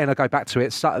 And again, I go back to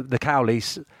it, the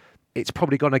Cowleys, it's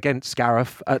probably gone against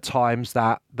Gareth at times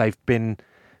that they've been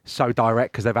so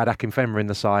direct because they've had Akinfenwa in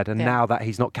the side, and now that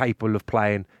he's not capable of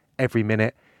playing every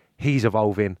minute, he's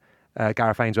evolving,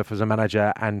 Gareth Ainsworth as a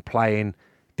manager, and playing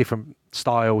different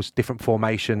styles, different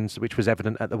formations, which was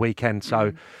evident at the weekend.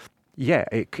 So yeah,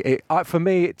 for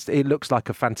me, it looks like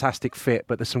a fantastic fit,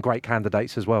 but there's some great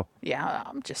candidates as well. Yeah,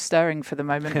 I'm just stirring for the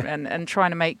moment and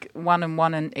trying to make 1 and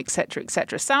 1 and etc.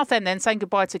 etc. Southend then saying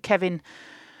goodbye to Kevin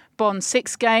Bond.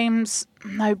 6 games,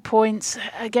 no points.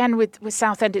 Again, with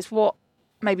Southend, it's what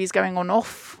maybe is going on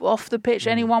off the pitch.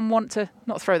 Anyone want to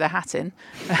not throw their hat in?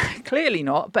 Clearly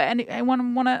not. But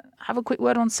anyone want to have a quick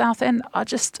word on Southend? I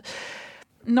just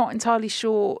not entirely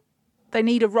sure. They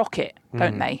need a rocket,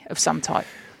 don't they, of some type?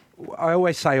 I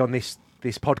always say on this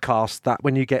podcast that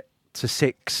when you get to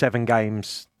 6-7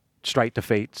 games straight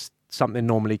defeats, something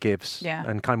normally gives. Yeah.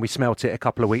 And we smelt it a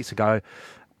couple of weeks ago.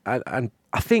 And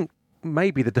I think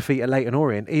maybe the defeat at Leyton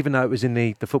Orient, even though it was in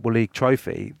the Football League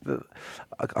trophy,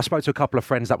 I spoke to a couple of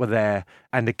friends that were there.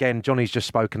 And again, Johnny's just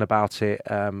spoken about it,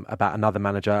 about another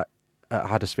manager at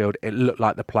Huddersfield. It looked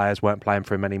like the players weren't playing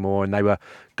for him anymore, and they were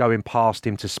going past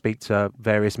him to speak to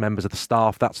various members of the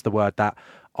staff. That's the word that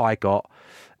I got.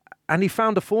 And he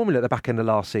found a formula at the back end of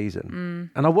last season.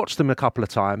 And I watched them a couple of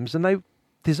times, and they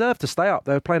deserved to stay up.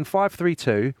 They were playing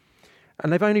 5-3-2,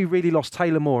 and they've only really lost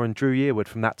Taylor Moore and Drew Yearwood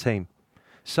from that team.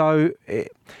 So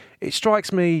it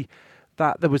strikes me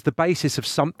that there was the basis of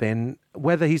something,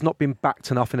 whether he's not been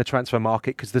backed enough in the transfer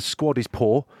market, because the squad is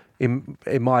poor, in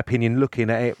my opinion, looking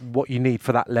at it, what you need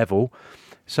for that level.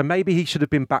 So maybe he should have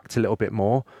been backed a little bit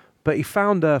more. But he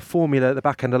found a formula at the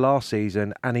back end of last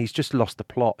season, and he's just lost the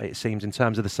plot, it seems, in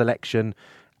terms of the selection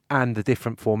and the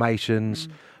different formations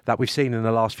that we've seen in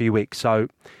the last few weeks. So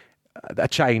a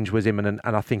change was imminent,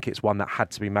 and I think it's one that had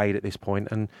to be made at this point.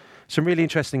 And some really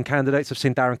interesting candidates. I've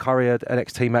seen Darren Curry, an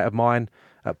ex-teammate of mine,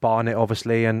 at Barnet,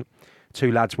 obviously, and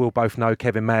two lads we'll both know.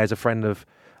 Kevin Mayer's a friend of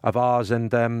ours,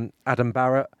 and Adam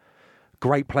Barrett,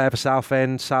 great player for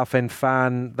Southend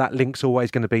fan. That link's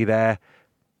always going to be there.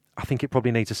 I think it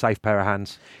probably needs a safe pair of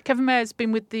hands. Kevin Mayer's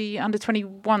been with the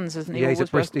under-21s, hasn't he? Yeah,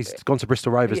 he's gone to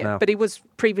Bristol Rovers now. But he was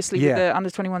previously with the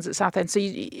under-21s at Southend. So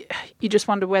you just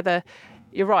wonder whether,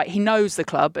 you're right, he knows the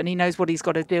club and he knows what he's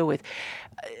got to deal with.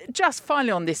 Just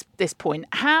finally on this point,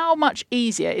 how much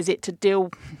easier is it to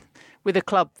deal with a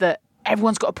club that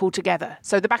everyone's got to pull together?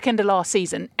 So the back end of last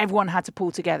season, everyone had to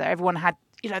pull together. Everyone had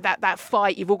that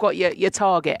fight, you've all got your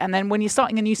target. And then when you're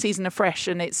starting a new season afresh,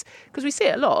 and it's, because we see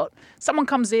it a lot, someone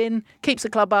comes in, keeps the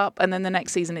club up, and then the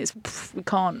next season we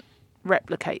can't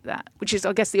replicate that, which is,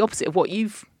 I guess, the opposite of what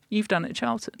you've done at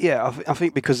Charlton. Yeah, I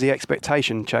think because the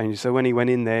expectation changed. So when he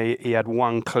went in there, he had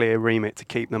one clear remit to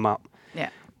keep them up. Yeah.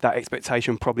 That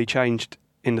expectation probably changed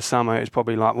in the summer. It's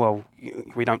probably like, well,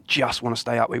 we don't just want to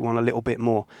stay up, we want a little bit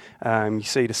more. You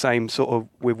see the same sort of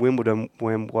with Wimbledon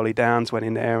when Wally Downs went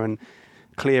in there, and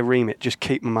clear remit, just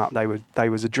keep them up. They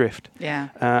was adrift.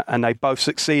 Yeah. And they both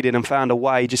succeeded and found a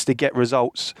way just to get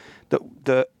results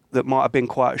that might have been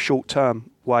quite a short-term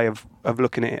way of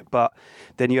looking at it. But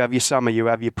then you have your summer, you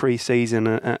have your pre-season,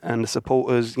 and the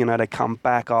supporters, they come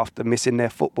back after missing their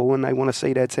football and they want to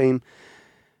see their team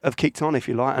have kicked on, if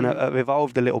you like, and have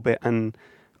evolved a little bit. And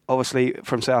obviously,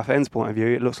 from Southend's point of view,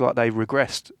 it looks like they've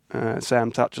regressed.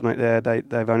 Sam touched on it there.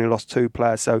 They've only lost 2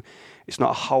 players, so it's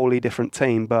not a wholly different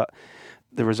team, but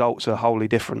the results are wholly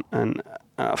different. And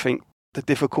I think the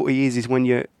difficulty is when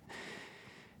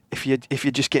if you're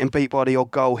just getting beat by the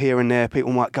odd goal here and there,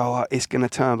 people might go, oh, it's going to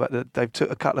turn. But they've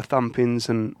took a couple of thumpings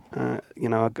and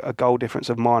a goal difference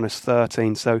of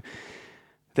 -13. So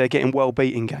they're getting well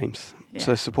beaten games. Yeah.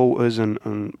 So supporters and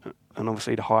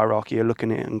obviously the hierarchy are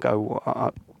looking at it and go,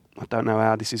 well, I don't know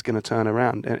how this is going to turn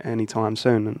around anytime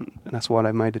soon, and that's why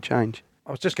they've made a change.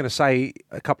 I was just going to say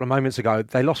a couple of moments ago,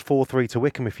 they lost 4-3 to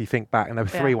Wickham, if you think back, and they were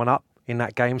 3-1 up in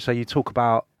that game. So you talk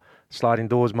about sliding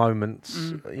doors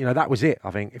moments. That was it,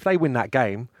 I think. If they win that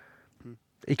game,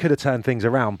 he could have turned things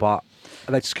around, but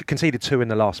they just conceded 2 in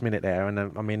the last minute there. And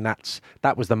I mean,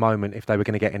 that was the moment if they were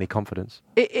going to get any confidence.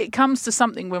 It comes to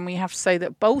something when we have to say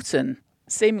that Bolton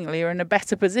seemingly are in a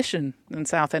better position than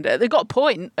Southend. They've got a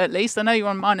point, at least. I know you're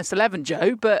on -11,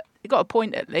 Joe, but you've got a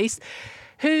point at least.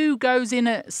 Who goes in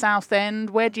at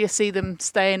Southend? Where do you see them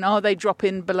staying? Are they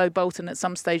dropping below Bolton at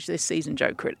some stage this season,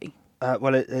 Joe Crittley?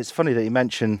 Well, it's funny that you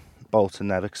mention Bolton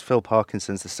there, because Phil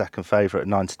Parkinson's the second favourite at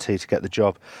 9-2 to get the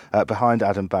job, behind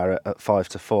Adam Barrett at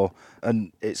 5-4.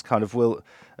 And it's kind of,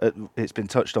 it's been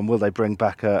touched on, will they bring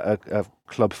back a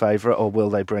club favourite, or will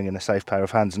they bring in a safe pair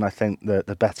of hands? And I think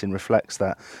the betting reflects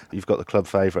that. You've got the club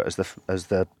favourite as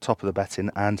the top of the betting,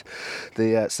 and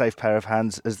the safe pair of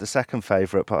hands as the second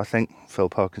favourite. But I think Phil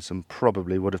Parkinson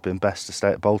probably would have been best to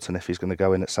stay at Bolton if he's going to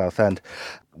go in at Southend.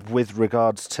 With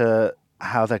regards to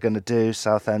how they're going to do,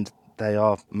 Southend, they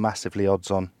are massively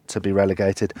odds-on to be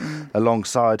relegated,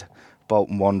 alongside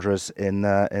Bolton Wanderers in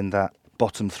that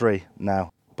bottom 3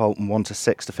 now. Bolton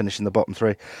 1-6 to finish in the bottom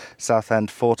 3. Southend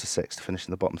 4-6 to finish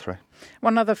in the bottom 3.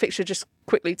 One other fixture just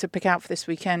quickly to pick out for this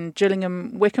weekend,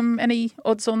 Gillingham-Wickham. Any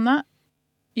odds on that?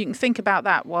 You can think about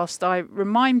that whilst I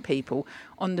remind people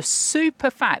on the super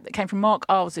fact that came from Mark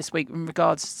Isles this week in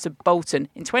regards to Bolton.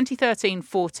 In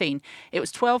 2013-14, it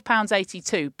was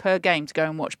 £12.82 per game to go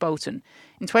and watch Bolton.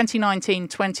 In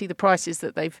 2019-20, the prices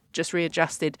that they've just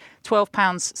readjusted,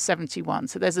 £12.71.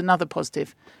 So there's another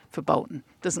positive for Bolton.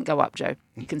 Doesn't go up, Joe.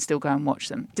 You can still go and watch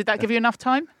them. Did that give you enough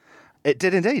time? It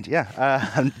did indeed,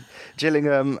 yeah.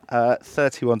 Gillingham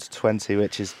 31-20,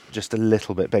 which is just a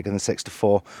little bit bigger than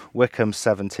 6-4. Wickham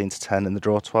 17-10, and the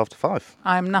draw 12-5.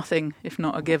 I am nothing if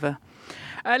not a giver.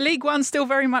 League One still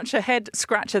very much a head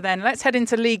scratcher. Then let's head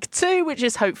into League Two, which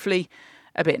is hopefully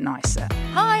a bit nicer.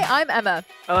 Hi, I'm Emma.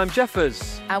 And I'm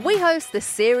Jeffers. And we host the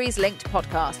Series Linked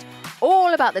podcast,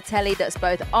 all about the telly that's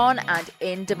both on and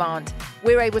in demand.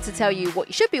 We're able to tell you what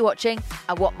you should be watching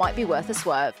and what might be worth a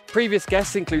swerve. Previous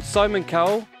guests include Simon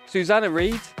Cowell, Susanna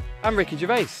Reid and Ricky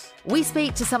Gervais. We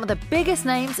speak to some of the biggest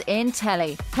names in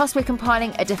telly. Plus, we're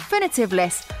compiling a definitive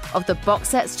list of the box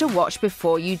sets to watch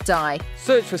before you die.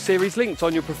 Search for Series Linked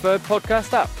on your preferred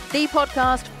podcast app. The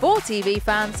podcast for TV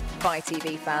fans by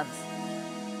TV fans.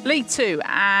 League Two,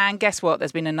 and guess what?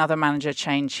 There's been another manager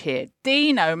change here.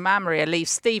 Dino Mameria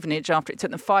leaves Stevenage after it took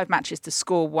them 5 matches to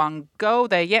score 1 goal.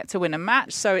 They're yet to win a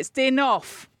match, so it's Din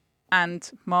off. And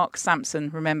Mark Sampson,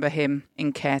 remember him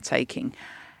in caretaking.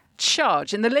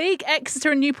 charge. In the league,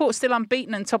 Exeter and Newport still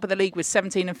unbeaten and top of the league with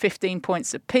 17 and 15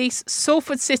 points apiece.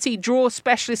 Salford City draw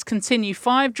specialists continue.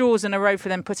 5 draws in a row for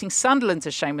them, putting Sunderland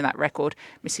to shame with that record,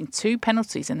 missing 2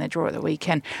 penalties in their draw at the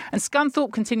weekend. And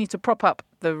Scunthorpe continue to prop up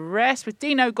the rest. With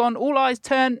Dino gone, all eyes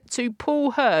turn to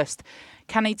Paul Hurst.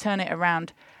 Can he turn it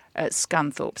around at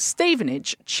Scunthorpe?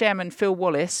 Stevenage chairman Phil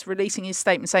Wallace releasing his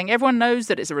statement saying everyone knows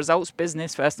that it's a results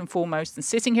business first and foremost, and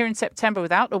sitting here in September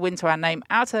without a win to our name,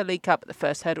 out of the League Cup at the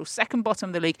first hurdle, second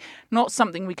bottom of the league, not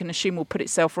something we can assume will put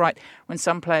itself right when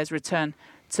some players return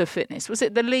to fitness. Was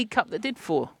it the League Cup that did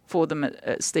for them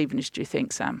at Stevenage, do you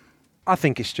think, Sam? I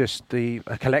think it's just a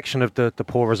collection of the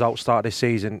poor results start this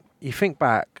season. You think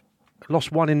back,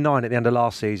 lost 1 in 9 at the end of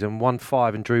last season, won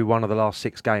 5 and drew 1 of the last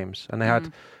 6 games, and they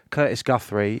had Curtis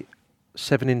Guthrie,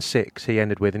 7 in 6 he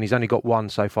ended with, and he's only got 1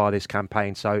 so far this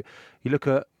campaign. So you look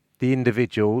at the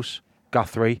individuals,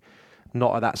 Guthrie,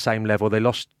 not at that same level. They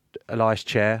lost Elias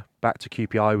Chair back to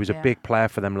QPR, who was a big player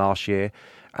for them last year,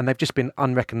 and they've just been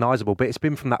unrecognisable. But it's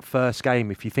been from that first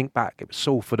game, if you think back, it was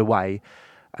Salford away,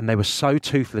 and they were so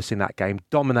toothless in that game,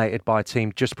 dominated by a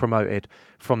team just promoted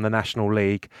from the National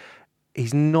League.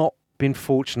 He's not been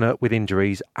fortunate with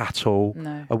injuries at all.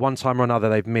 No. At one time or another,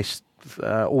 they've missed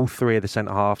all 3 of the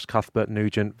centre-halves, Cuthbert,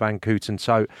 Nugent, Van Kooten.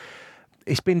 So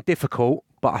it's been difficult,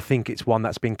 but I think it's one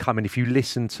that's been coming. If you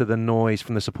listen to the noise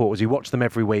from the supporters, you watch them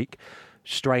every week,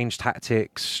 strange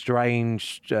tactics,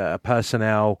 strange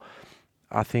personnel.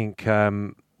 I think,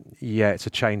 it's a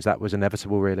change that was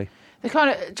inevitable, really. The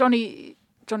kind of Johnnie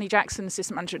Jackson,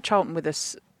 assistant manager at Charlton, with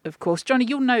us, of course. Johnny,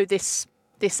 you'll know this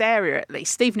area at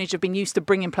least. Stevenage have been used to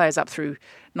bringing players up through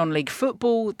non-league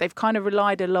football. They've kind of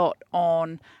relied a lot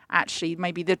on actually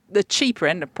maybe the cheaper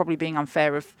end, of probably being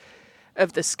unfair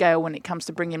of the scale when it comes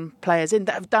to bringing players in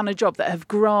that have done a job, that have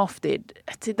grafted.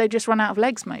 Did they just run out of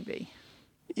legs maybe?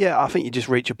 Yeah, I think you just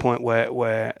reach a point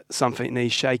where something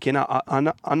needs shaking up.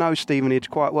 I know Stevenage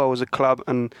quite well as a club,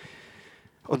 and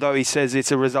although he says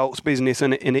it's a results business,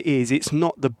 and it is, it's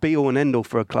not the be-all and end-all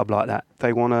for a club like that.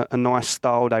 They want a nice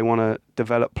style. They want to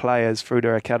develop players through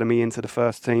their academy into the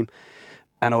first team.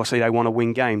 And obviously they want to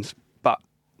win games. But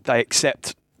they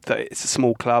accept that it's a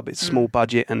small club, it's a small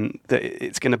budget, and that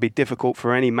it's going to be difficult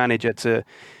for any manager to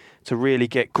really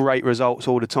get great results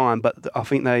all the time. But I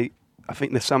think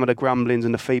there's some of the grumblings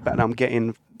and the feedback that I'm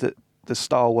getting that the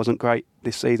style wasn't great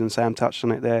this season. Sam touched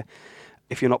on it there.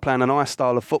 If you're not playing a nice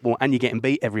style of football and you're getting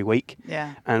beat every week,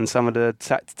 and some of the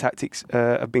tactics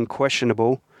have been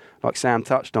questionable, like Sam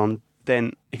touched on,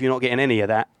 then if you're not getting any of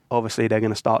that, obviously they're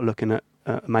going to start looking at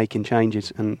making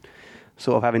changes, and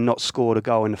sort of having not scored a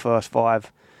goal in the first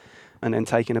 5 and then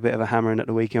taking a bit of a hammering at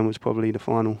the weekend was probably the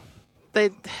final.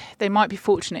 They might be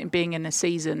fortunate in being in a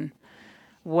season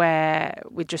where,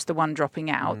 with just the one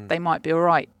dropping out, they might be all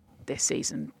right this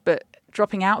season. But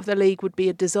dropping out of the league would be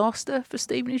a disaster for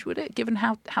Stevenage, would it, given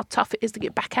how tough it is to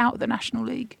get back out of the National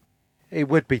League? It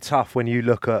would be tough when you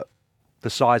look at the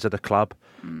size of the club.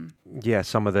 Yeah,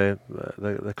 some of the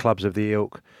clubs of the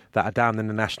ilk that are down in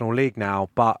the National League now.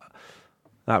 But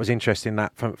that was interesting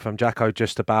that from Jacko,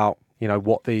 just about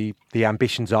what the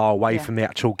ambitions are away from the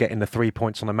actual getting the 3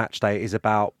 points on a match day. It is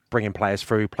about bringing players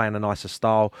through, playing a nicer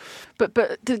style.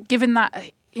 But given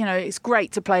that, it's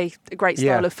great to play a great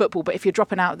style of football, but if you're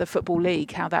dropping out of the Football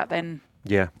League, how that then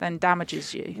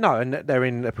damages you. No, and they're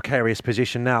in a precarious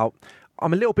position now.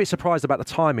 I'm a little bit surprised about the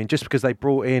timing, just because they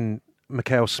brought in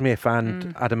Mikael Smith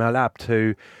and Adam El Abd,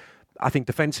 who I think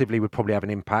defensively would probably have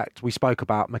an impact. We spoke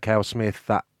about Mikael Smith,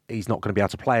 that he's not going to be able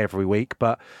to play every week,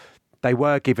 but they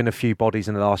were given a few bodies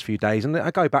in the last few days. And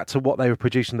I go back to what they were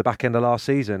producing the back end of last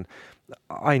season.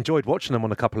 I enjoyed watching them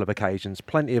on a couple of occasions.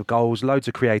 Plenty of goals, loads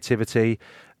of creativity.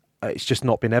 It's just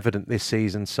not been evident this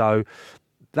season. So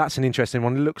that's an interesting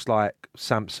one. It looks like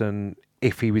Sampson,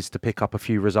 if he was to pick up a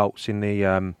few results in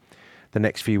the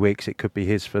next few weeks, it could be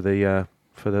his for the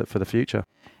future.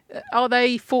 Are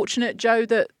they fortunate, Joe,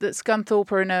 that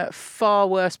Scunthorpe are in a far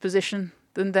worse position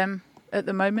than them at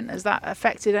the moment? Has that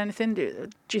affected anything? Do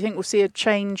you think we'll see a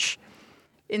change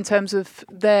in terms of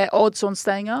their odds on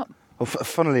staying up? Well,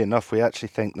 funnily enough, we actually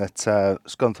think that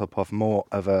Scunthorpe have more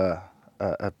of a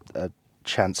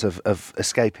chance of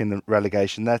escaping the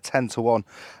relegation. They're 10-1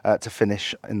 to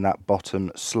finish in that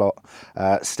bottom slot.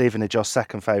 Stevenage are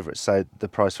second favourites, so the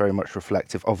price very much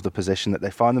reflective of the position that they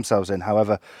find themselves in.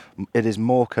 However, it is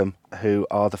Morecambe who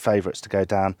are the favourites to go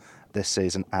down this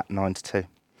season at 9-2.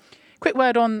 Quick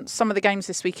word on some of the games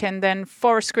this weekend then.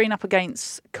 Forest Green up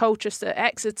against Colchester,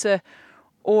 Exeter,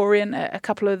 Orient, a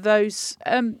couple of those.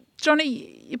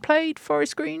 Johnny, you played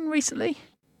Forest Green recently?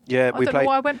 Yeah, I don't know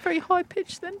why I went very high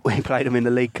pitched then. We played them in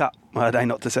the League Cup. They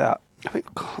knocked us out. I think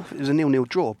it was a 0-0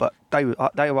 draw, but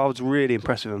I was really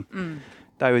impressed with them.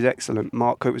 They was excellent.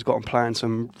 Mark Cooper's got them playing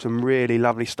some really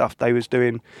lovely stuff. They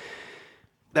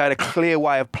had a clear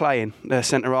way of playing. Their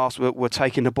centre halves were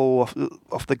taking the ball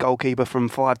off the goalkeeper from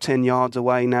 5-10 yards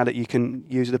away. Now that you can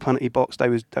use the penalty box, they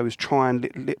was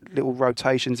trying little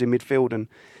rotations in midfield, and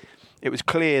it was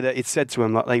clear that it said to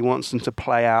them like they wants them to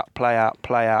play out,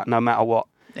 no matter what.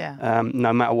 Yeah.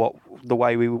 No matter what the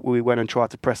way we went and tried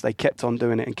to press, they kept on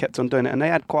doing it, and they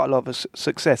had quite a lot of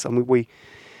success. I mean,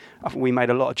 I think we made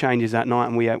a lot of changes that night,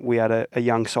 and we had a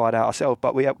young side out ourselves,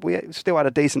 but we still had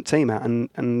a decent team out,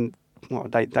 and well,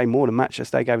 they more than matched us.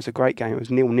 They gave us a great game. It was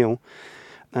 0-0,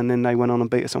 and then they went on and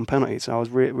beat us on penalties. So I was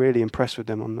really impressed with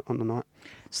them on the night.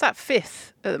 It's that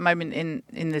fifth at the moment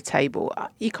in the table.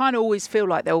 You kind of always feel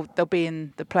like they'll be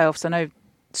in the playoffs. I know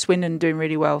Swindon doing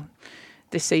really well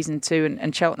this season too,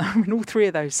 and Charlton. I mean, all three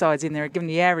of those sides in there, given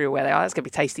the area where they are, that's going to be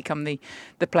tasty come the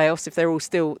playoffs if they're all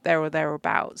still there or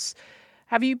thereabouts.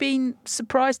 Have you been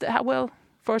surprised at how well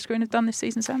Forest Green have done this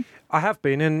season, Sam? I have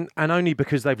been, and only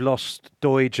because they've lost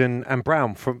Doidge and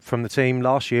Brown from the team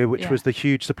last year, which was the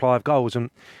huge supply of goals. And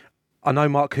I know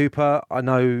Mark Cooper, I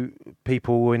know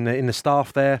people in the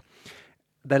staff there.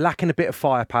 They're lacking a bit of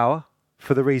firepower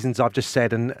for the reasons I've just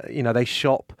said, and they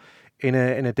shop in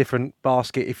a different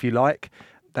basket, if you like.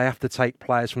 They have to take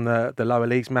players from the lower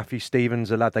leagues. Matthew Stevens,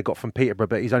 a lad they got from Peterborough,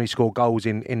 but he's only scored goals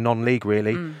in non-league,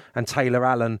 really. And Taylor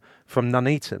Allen from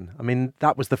Nuneaton. I mean,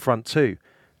 that was the front two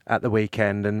at the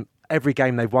weekend. And every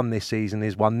game they've won this season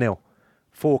is 1-0.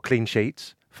 4 clean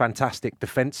sheets, fantastic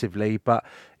defensively, but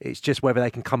it's just whether they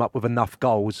can come up with enough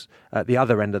goals at the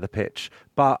other end of the pitch.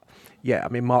 But, yeah, I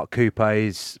mean, Mark Cooper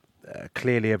is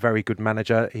clearly a very good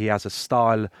manager. He has a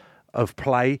style of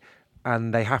play,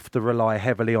 and they have to rely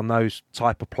heavily on those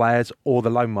type of players or the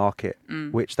loan market,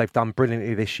 which they've done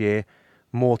brilliantly this year.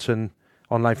 Morton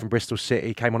on loan from Bristol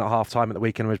City came on at half-time at the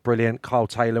weekend and was brilliant. Kyle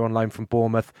Taylor on loan from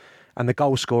Bournemouth. And the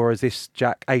goal scorer is this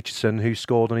Jack Aitchison, who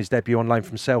scored on his debut on loan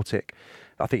from Celtic.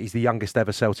 I think he's the youngest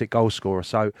ever Celtic goal scorer.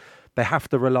 So they have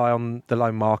to rely on the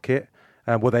loan market.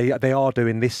 They are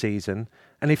doing this season.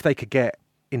 And if they could get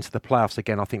into the playoffs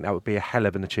again, I think that would be a hell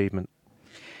of an achievement.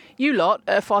 You lot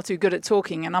are far too good at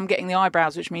talking, and I'm getting the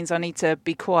eyebrows, which means I need to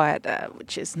be quiet,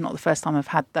 which is not the first time I've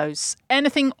had those.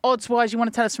 Anything odds-wise you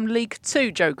want to tell us from League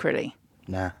 2, Joe Crilly?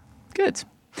 Nah. Good.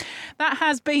 That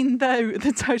has been, though,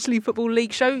 the Totally Football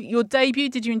League show. Your debut,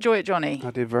 did you enjoy it, Johnny?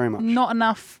 I did very much. Not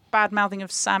enough bad-mouthing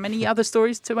of Sam. Any other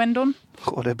stories to end on?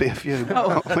 Oh, there'll be a few.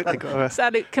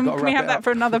 Sadly, can we have that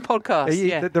for another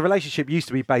podcast? The relationship used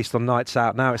to be based on nights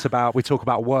out. Now it's about, we talk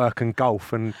about work and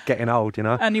golf and getting old,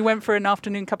 And you went for an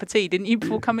afternoon cup of tea, didn't you,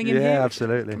 before coming in here? Yeah,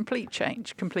 absolutely. Complete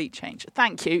change.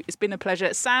 Thank you. It's been a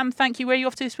pleasure. Sam, thank you. Where are you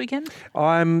off to this weekend?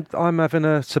 I'm having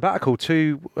a sabbatical,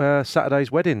 2 Saturdays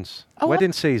weddings.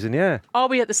 Wedding season, yeah. Are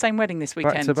we at the same wedding this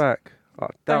weekend? Back to back.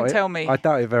 Don't tell me. I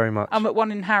doubt it very much. I'm at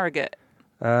one in Harrogate.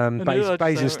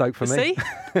 Basingstoke for me. See?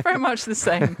 Very much the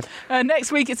same.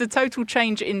 Next week, it's a total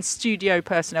change in studio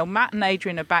personnel. Matt and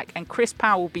Adrian are back, and Chris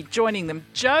Powell will be joining them.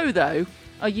 Joe, though,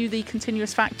 are you the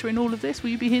continuous factor in all of this?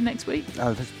 Will you be here next week?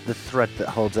 Oh, the thread that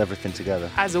holds everything together.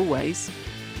 As always.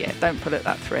 Yeah, don't pull at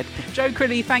that thread. Joe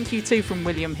Crilly, thank you too from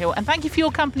William Hill. And thank you for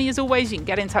your company as always. You can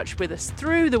get in touch with us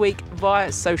through the week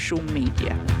via social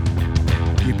media.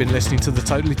 You've been listening to the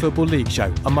Totally Football League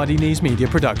show, a Muddy Knees Media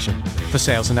production. For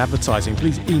sales and advertising,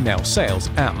 please email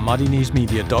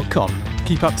sales@muddykneesmedia.com.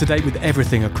 Keep up to date with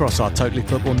everything across our Totally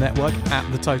Football network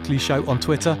at The Totally Show on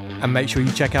Twitter, and make sure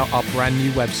you check out our brand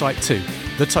new website too,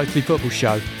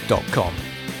 thetotallyfootballshow.com.